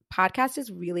this podcast is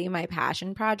really my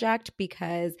passion project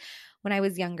because when I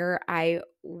was younger,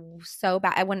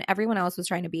 when everyone else was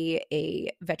trying to be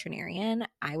a veterinarian,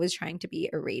 I was trying to be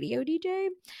a radio DJ.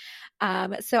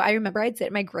 So I remember I'd sit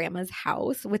at my grandma's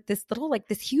house with this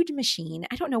huge machine.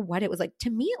 I don't know what it was like. To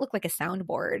me, it looked like a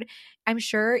soundboard. I'm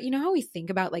sure, you know how we think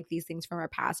about like these things from our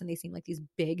past and they seem like these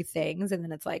big things. And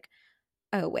then it's like,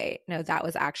 oh wait, no, that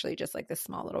was actually just like this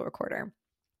small little recorder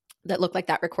that looked like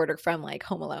that recorder from like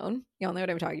Home Alone. Y'all know what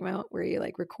I'm talking about, where he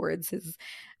like records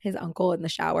his uncle in the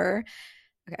shower.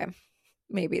 Okay.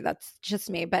 Maybe that's just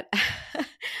me, but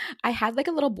I had like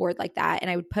a little board like that, and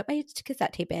I would put my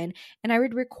cassette tape in, and I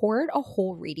would record a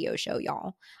whole radio show,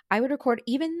 y'all. I would record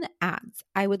even the ads.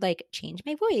 I would like change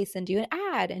my voice and do an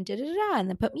ad and da da da, and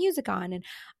then put music on. And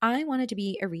I wanted to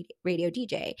be a radio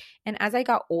DJ. And as I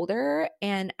got older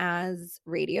and as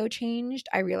radio changed,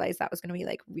 I realized that was going to be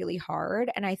like really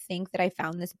hard. And I think that I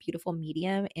found this beautiful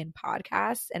medium in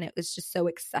podcasts, and it was just so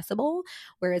accessible.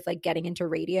 Whereas like getting into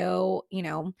radio, you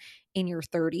know, in your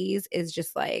 30s is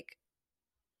just like,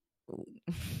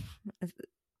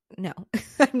 no,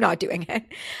 I'm not doing it.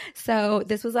 So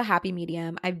this was a happy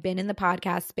medium. I've been in the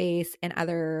podcast space in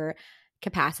other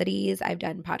capacities. I've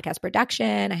done podcast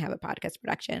production. I have a podcast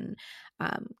production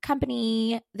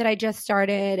company that I just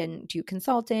started and do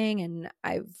consulting. And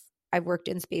I've worked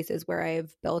in spaces where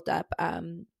I've built up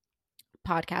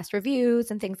podcast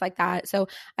reviews and things like that. So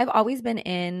I've always been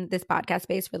in this podcast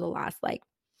space for the last like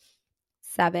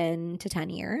 7 to 10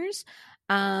 years.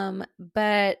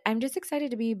 But I'm just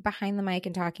excited to be behind the mic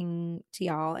and talking to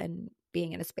y'all and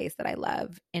being in a space that I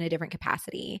love in a different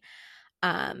capacity.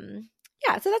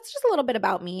 Yeah, so that's just a little bit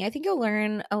about me. I think you'll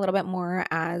learn a little bit more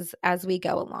as we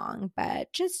go along,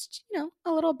 but just, you know,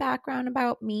 a little background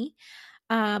about me.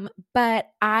 But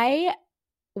I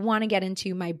want to get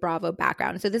into my Bravo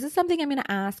background. So this is something I'm going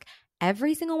to ask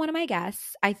every single one of my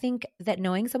guests. I think that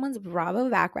knowing someone's Bravo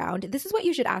background, this is what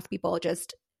you should ask people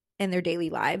just in their daily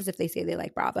lives. If they say they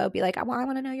like Bravo, be like, well, I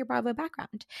want to know your Bravo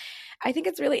background. I think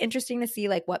it's really interesting to see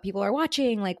like what people are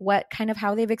watching, like what kind of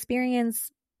how they've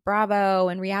experienced Bravo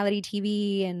and reality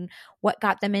TV and what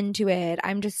got them into it.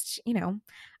 I'm just, you know,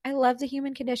 I love the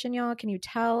human condition, y'all. Can you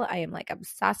tell? I am like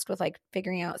obsessed with like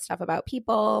figuring out stuff about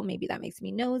people. Maybe that makes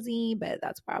me nosy, but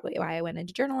that's probably why I went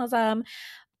into journalism.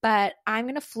 But I'm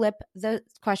going to flip the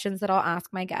questions that I'll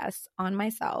ask my guests on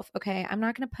myself. Okay. I'm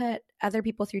not going to put other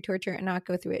people through torture and not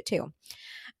go through it too.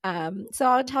 So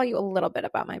I'll tell you a little bit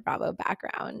about my Bravo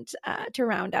background to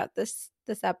round out this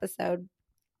episode.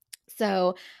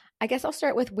 So I guess I'll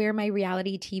start with where my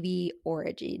reality TV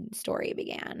origin story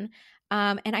began.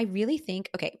 And I really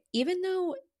think, okay, even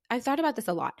though I've thought about this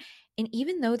a lot, and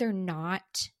even though they're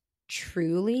not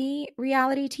truly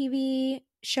reality TV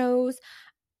shows,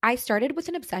 I started with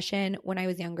an obsession when I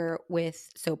was younger with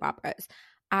soap operas.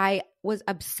 I was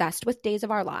obsessed with Days of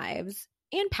Our Lives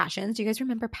and Passions. Do you guys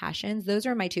remember Passions? Those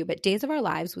are my two, but Days of Our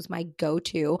Lives was my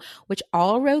go-to, which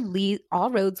all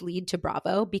roads lead to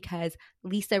Bravo because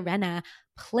Lisa Rinna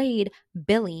played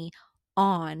Billy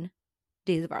on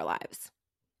Days of Our Lives.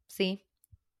 See?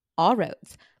 All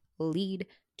roads lead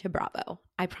to Bravo.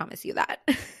 I promise you that.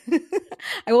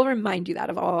 I will remind you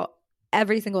that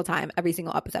every single time, every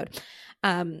single episode.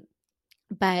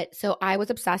 But so I was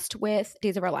obsessed with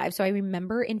Days of Our Lives. So I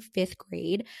remember in 5th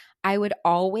grade, I would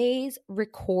always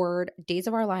record Days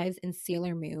of Our Lives and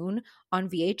Sailor Moon on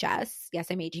VHS. Yes,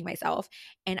 I'm aging myself.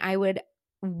 And I would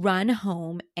run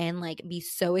home and like be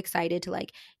so excited to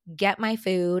like get my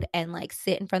food and like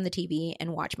sit in front of the TV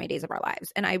and watch my Days of Our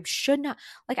Lives. And I should not,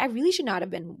 like, I really should not have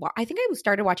been, I think I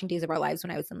started watching Days of Our Lives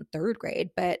when I was in 3rd grade,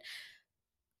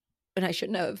 and I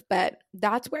shouldn't have, but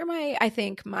that's where I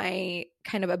think my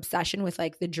kind of obsession with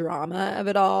like the drama of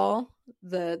it all,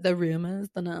 the rumors,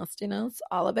 the nastiness,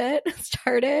 all of it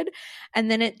started.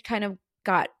 And then it kind of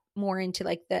got more into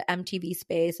like the MTV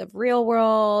space of Real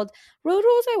World. Road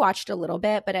Rules I watched a little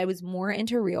bit, but I was more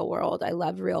into Real World. I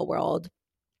loved Real World.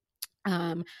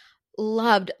 Fell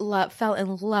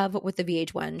in love with the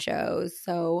VH1 shows.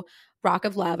 So Rock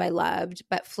of Love I loved,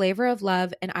 but Flavor of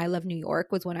Love and I Love New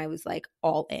York was when I was like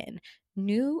all in.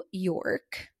 New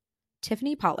York,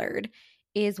 Tiffany Pollard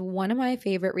is one of my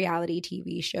favorite reality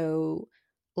TV show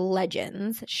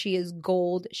legends. She is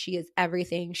gold. She is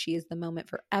everything. She is the moment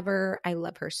forever. I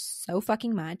love her so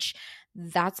fucking much.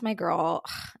 That's my girl.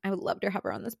 I would love to have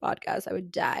her on this podcast. I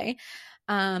would die.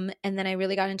 And then I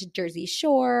really got into Jersey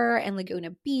Shore and Laguna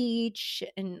Beach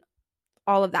and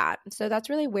all of that. So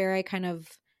that's really where I kind of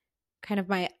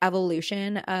my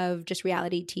evolution of just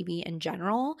reality TV in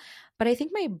general. But I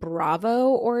think my Bravo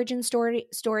origin story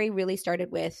really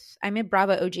started with, I'm a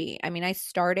Bravo OG. I mean, I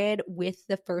started with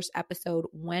the first episode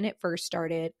when it first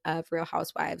started of Real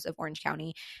Housewives of Orange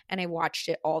County, and I watched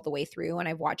it all the way through. And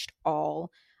I've watched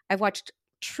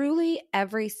truly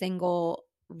every single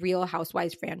Real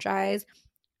Housewives franchise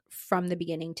from the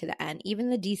beginning to the end, even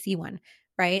the DC one,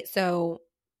 right? So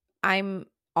I'm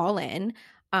all in.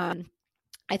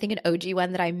 I think an OG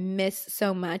one that I miss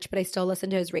so much, but I still listen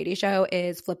to his radio show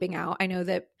is Flipping Out. I know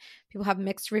that people have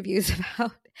mixed reviews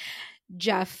about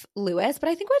Jeff Lewis. But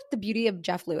I think what the beauty of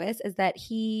Jeff Lewis is that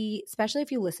he, especially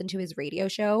if you listen to his radio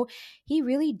show, he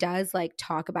really does like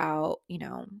talk about, you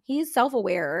know, he's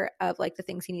self-aware of like the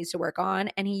things he needs to work on,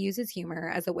 and he uses humor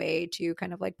as a way to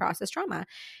kind of like process trauma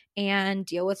and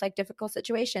deal with like difficult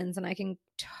situations. And I can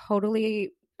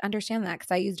totally understand that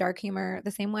because I use dark humor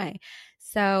the same way.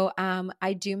 So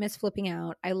I do miss Flipping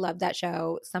Out. I love that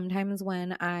show. Sometimes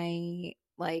when I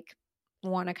like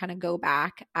want to kind of go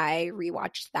back, I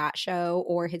rewatch that show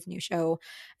or his new show,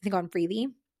 I think on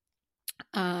Freevee.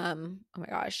 Oh my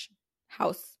gosh,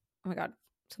 House. Oh my god,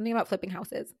 something about flipping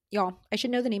houses, y'all. I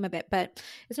should know the name of it, but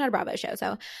it's not a Bravo show,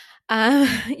 so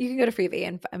you can go to Freevee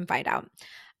and find out.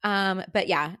 But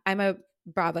yeah, I'm a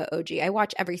Bravo OG. I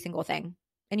watch every single thing,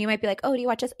 and you might be like, "Oh, do you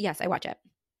watch this?" Yes, I watch it.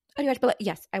 Oh, do you watch Bullet?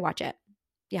 Yes, I watch it.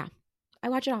 Yeah, I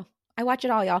watch it all. I watch it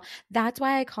all, y'all. That's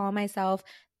why I call myself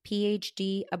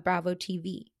PhD of Bravo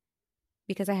TV,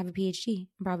 because I have a PhD in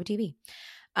Bravo TV.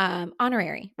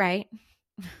 Honorary, right?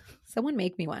 Someone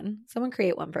make me one. Someone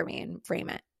create one for me and frame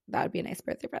it. That would be a nice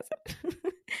birthday present.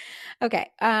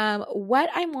 Okay. What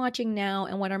I'm watching now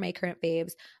and what are my current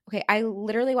faves? Okay, I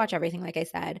literally watch everything, like I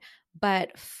said,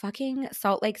 but fucking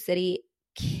Salt Lake City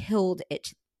killed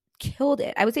it. Killed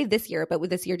it. I would say this year, but with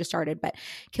this year just started, but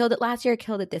killed it last year,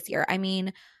 killed it this year. I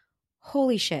mean,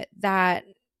 holy shit, that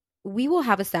we'll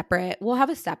have a separate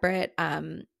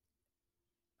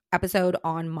episode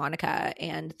on Monica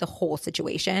and the whole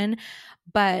situation.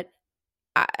 But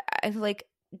I feel like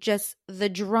just the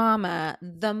drama,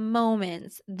 the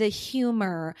moments, the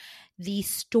humor, the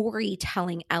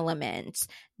storytelling element,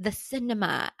 the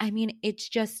cinema. I mean, it's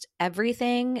just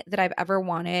everything that I've ever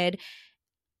wanted.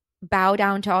 Bow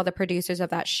down to all the producers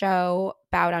of that show,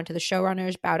 bow down to the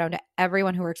showrunners, bow down to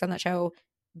everyone who works on that show.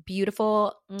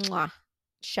 Beautiful, mwah,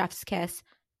 chef's kiss,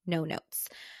 no notes.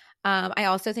 I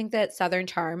also think that Southern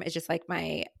Charm is just like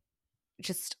my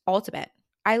just ultimate.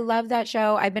 I love that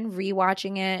show. I've been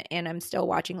rewatching it and I'm still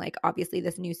watching like obviously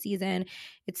this new season.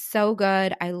 It's so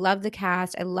good. I love the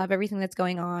cast. I love everything that's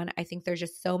going on. I think there's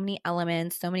just so many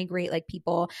elements, so many great like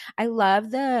people. I love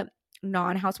the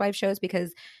non-housewife shows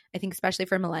because I think especially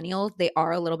for millennials, they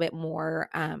are a little bit more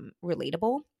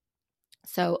relatable.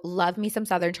 So love me some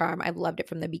Southern Charm. I've loved it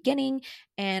from the beginning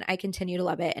and I continue to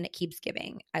love it and it keeps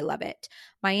giving. I love it.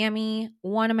 Miami,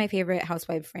 one of my favorite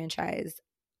housewife franchise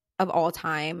of all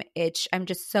time. I'm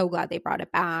just so glad they brought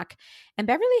it back. And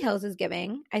Beverly Hills is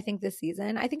giving, I think, this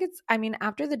season. I think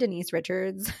after the Denise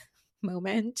Richards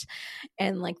moment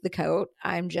and like the coat,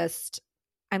 I'm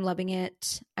loving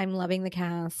it. I'm loving the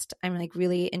cast. I'm like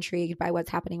really intrigued by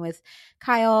what's happening with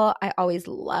Kyle. I always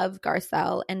love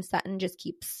Garcelle, and Sutton just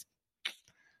keeps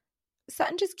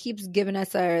giving us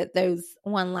those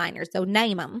one-liners. So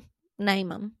name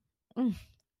them.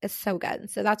 It's so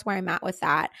good. So that's where I'm at with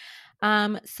that.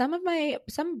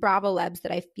 Some Bravo Lebs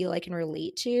that I feel I can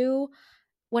relate to,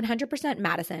 100%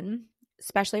 Madison,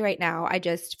 especially right now. I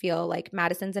just feel like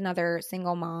Madison's another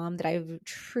single mom that I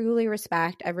truly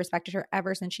respect. I've respected her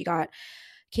ever since she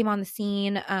came on the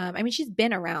scene. I mean, she's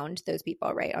been around those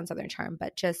people, right, on Southern Charm,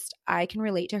 but just I can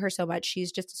relate to her so much.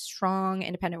 She's just a strong,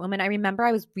 independent woman. I remember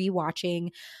I was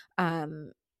rewatching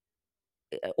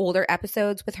older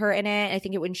episodes with her in it. I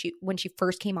think when she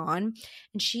first came on,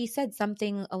 and she said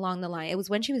something along the line. It was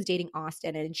when she was dating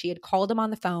Austin, and she had called him on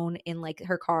the phone in like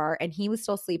her car, and he was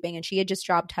still sleeping, and she had just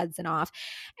dropped Hudson off,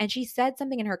 and she said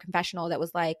something in her confessional that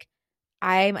was like,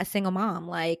 "I'm a single mom.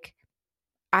 Like,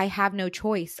 I have no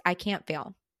choice. I can't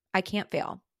fail. I can't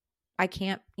fail. I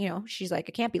can't, she's like,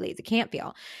 I can't be lazy, can't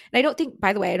fail." And I don't think,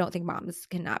 by the way, I don't think moms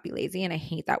cannot be lazy. And I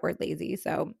hate that word lazy.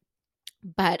 So,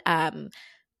 but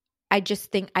I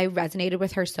just think I resonated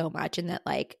with her so much, and that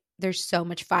like, there's so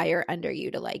much fire under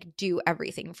you to like do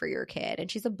everything for your kid.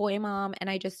 And she's a boy mom. And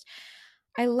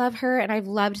I love her, and I've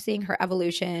loved seeing her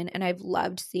evolution, and I've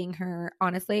loved seeing her,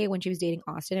 honestly, when she was dating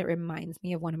Austin, it reminds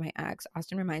me of one of my ex.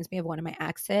 Austin reminds me of one of my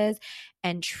exes,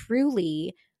 and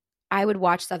truly, I would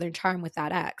watch Southern Charm with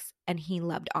that ex, and he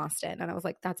loved Austin. And I was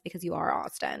like, that's because you are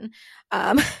Austin.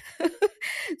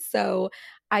 So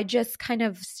I just kind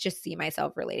of just see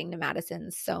myself relating to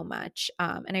Madison so much.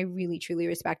 And I really, truly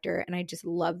respect her. And I just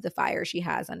love the fire she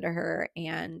has under her.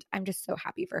 And I'm just so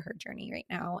happy for her journey right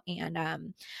now. And I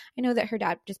know that her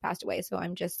dad just passed away. So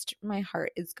my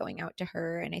heart is going out to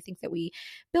her. And I think that we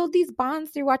build these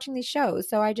bonds through watching these shows.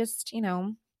 So I just,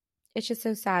 it's just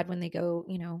so sad when they go,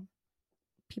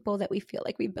 people that we feel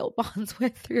like we build bonds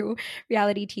with through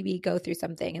reality TV go through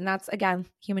something. And that's, again,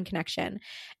 human connection.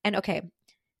 And okay,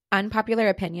 unpopular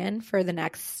opinion for the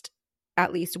next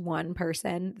at least one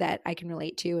person that I can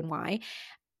relate to and why.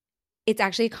 It's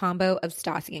actually a combo of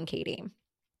Stassi and Katie.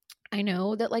 I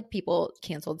know that like people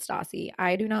canceled Stassi.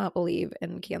 I do not believe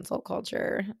in cancel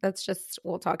culture. That's just,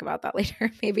 we'll talk about that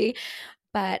later maybe.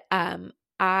 But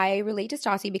I relate to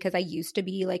Stassi because I used to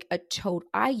be like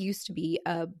I used to be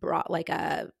I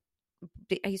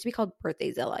used to be called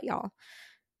Birthday Zilla, y'all.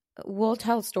 We'll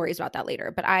tell stories about that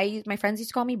later. But my friends used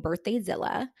to call me Birthday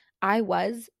Zilla. I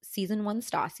was season 1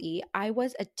 Stassi. I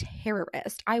was a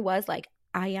terrorist. I was like,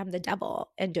 I am the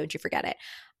devil, and don't you forget it.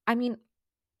 I mean,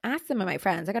 ask some of my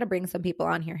friends. I got to bring some people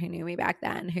on here who knew me back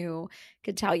then who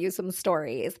could tell you some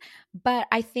stories. But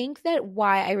I think that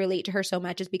why I relate to her so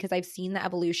much is because I've seen the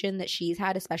evolution that she's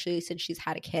had, especially since she's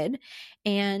had a kid.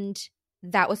 And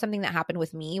that was something that happened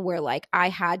with me where like I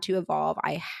had to evolve,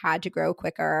 I had to grow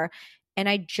quicker, and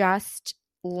I just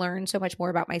learned so much more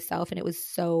about myself, and it was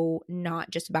so not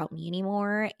just about me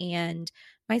anymore. And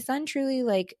my son truly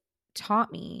like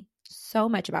taught me so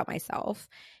much about myself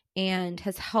and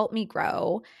has helped me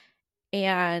grow.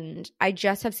 And I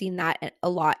just have seen that a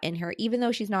lot in her, even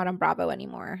though she's not on Bravo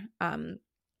anymore.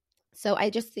 So I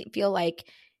just feel like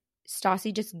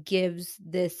Stassi just gives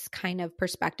this kind of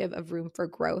perspective of room for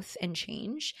growth and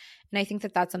change. And I think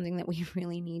that that's something that we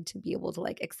really need to be able to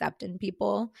like accept in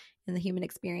people in the human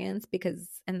experience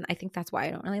and I think that's why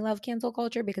I don't really love cancel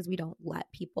culture, because we don't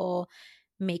let people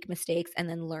make mistakes and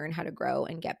then learn how to grow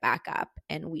and get back up.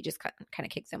 And we just kind of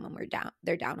kick them when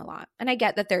they're down a lot. And I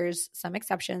get that there's some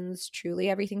exceptions. Truly,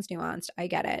 everything's nuanced. I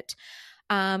get it.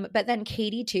 But then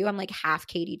Katie too, I'm like half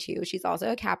Katie too. She's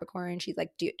also a Capricorn. She's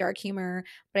like dark humor,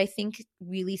 but I think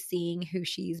really seeing who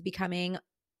she's becoming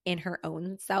in her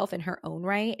own self, in her own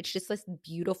right, it's just this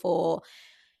beautiful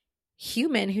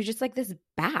human who's just like this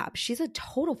bab. She's a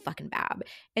total fucking bab.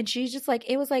 And she's just like,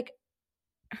 it was like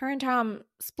her and Tom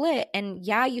split, and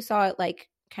yeah, you saw it like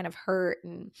kind of hurt,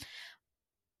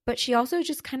 but she also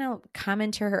just kind of come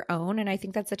into her own. And I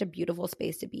think that's such a beautiful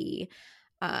space to be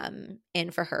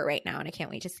in for her right now. And I can't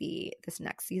wait to see this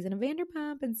next season of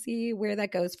Vanderpump and see where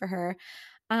that goes for her.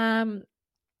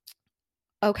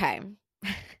 Okay.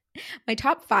 My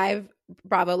top 5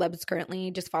 Bravo libs currently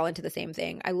just fall into the same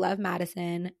thing. I love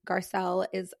Madison. Garcelle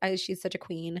she's such a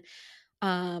queen.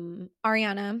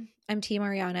 Ariana, I'm team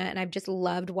Ariana, and I've just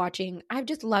loved watching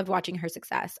her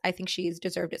success. I think she's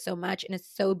deserved it so much, and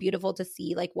it's so beautiful to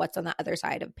see like what's on the other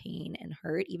side of pain and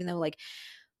hurt, even though like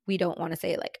we don't want to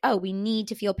say like, oh, we need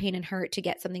to feel pain and hurt to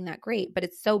get something that great, but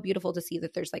it's so beautiful to see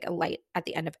that there's like a light at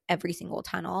the end of every single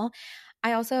tunnel.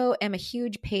 I also am a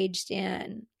huge Paige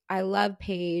stan. I love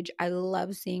Paige. I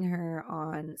love seeing her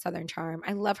on Southern Charm.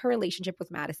 I love her relationship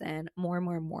with Madison. More and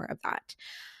more and more of that.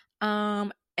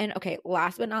 And okay,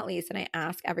 last but not least, and I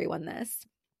ask everyone this,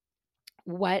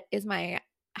 what is my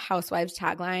housewives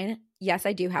tagline? Yes,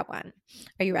 I do have one.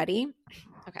 Are you ready?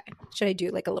 Okay. Should I do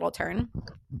like a little turn?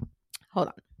 Hold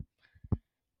on.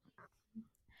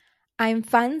 I'm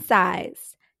fun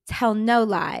size, tell no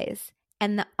lies,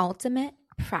 and the ultimate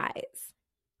prize.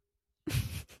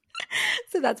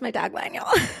 So that's my tagline,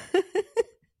 y'all.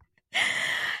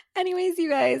 Anyways, you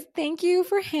guys, thank you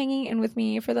for hanging in with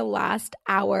me for the last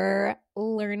hour,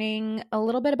 learning a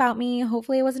little bit about me.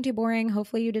 Hopefully it wasn't too boring.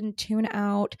 Hopefully you didn't tune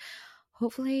out.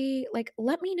 Hopefully, like,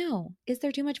 let me know. Is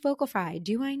there too much vocal fry?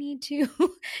 Do I need to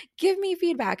give me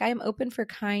feedback? I am open for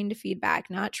kind feedback,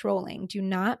 not trolling. Do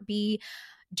not be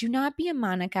a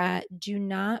Monica. Do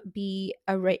not be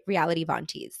a reality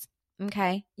Vontees.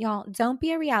 Okay, y'all, don't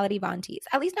be a reality Vontees.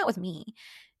 At least not with me.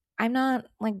 I'm not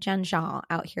like Jen Shaw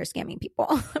out here scamming people.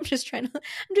 I'm just trying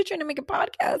to make a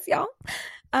podcast, y'all.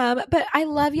 But I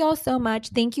love y'all so much.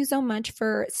 Thank you so much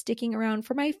for sticking around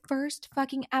for my first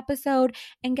fucking episode.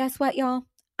 And guess what, y'all?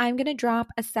 I'm going to drop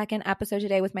a second episode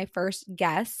today with my first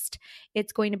guest.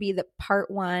 It's going to be the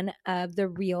part 1 of the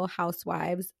Real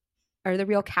Housewives, or the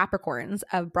Real Capricorns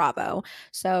of Bravo.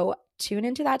 So tune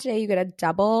into that today. You get a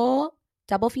double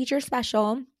feature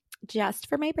special just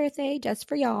for my birthday, just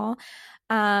for y'all.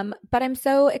 But I'm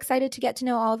so excited to get to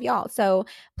know all of y'all. So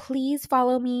please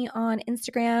follow me on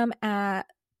Instagram at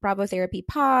Bravo Therapy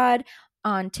Pod,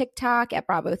 on TikTok at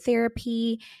Bravo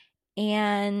Therapy,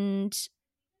 and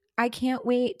I can't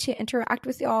wait to interact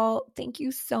with y'all. Thank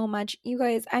you so much, you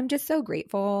guys. I'm just so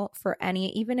grateful for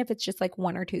even if it's just like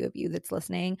 1 or 2 of you that's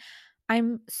listening.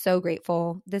 I'm so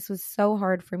grateful. This was so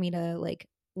hard for me to like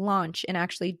launch and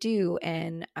actually do.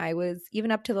 And I was,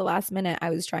 even up to the last minute, I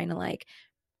was trying to like,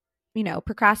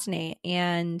 procrastinate.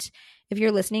 And if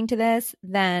you're listening to this,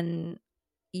 then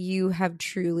you have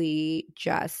truly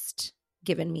just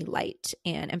given me light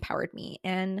and empowered me.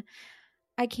 And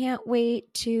I can't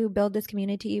wait to build this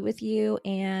community with you.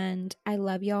 And I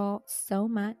love y'all so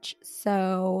much.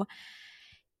 So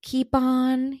keep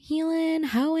on healing,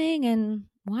 hoeing, and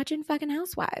watching fucking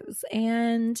Housewives.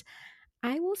 And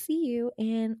I will see you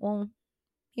in, well,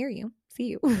 hear you, see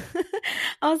you.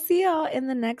 I'll see y'all in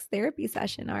the next therapy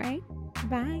session. All right.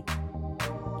 Bye.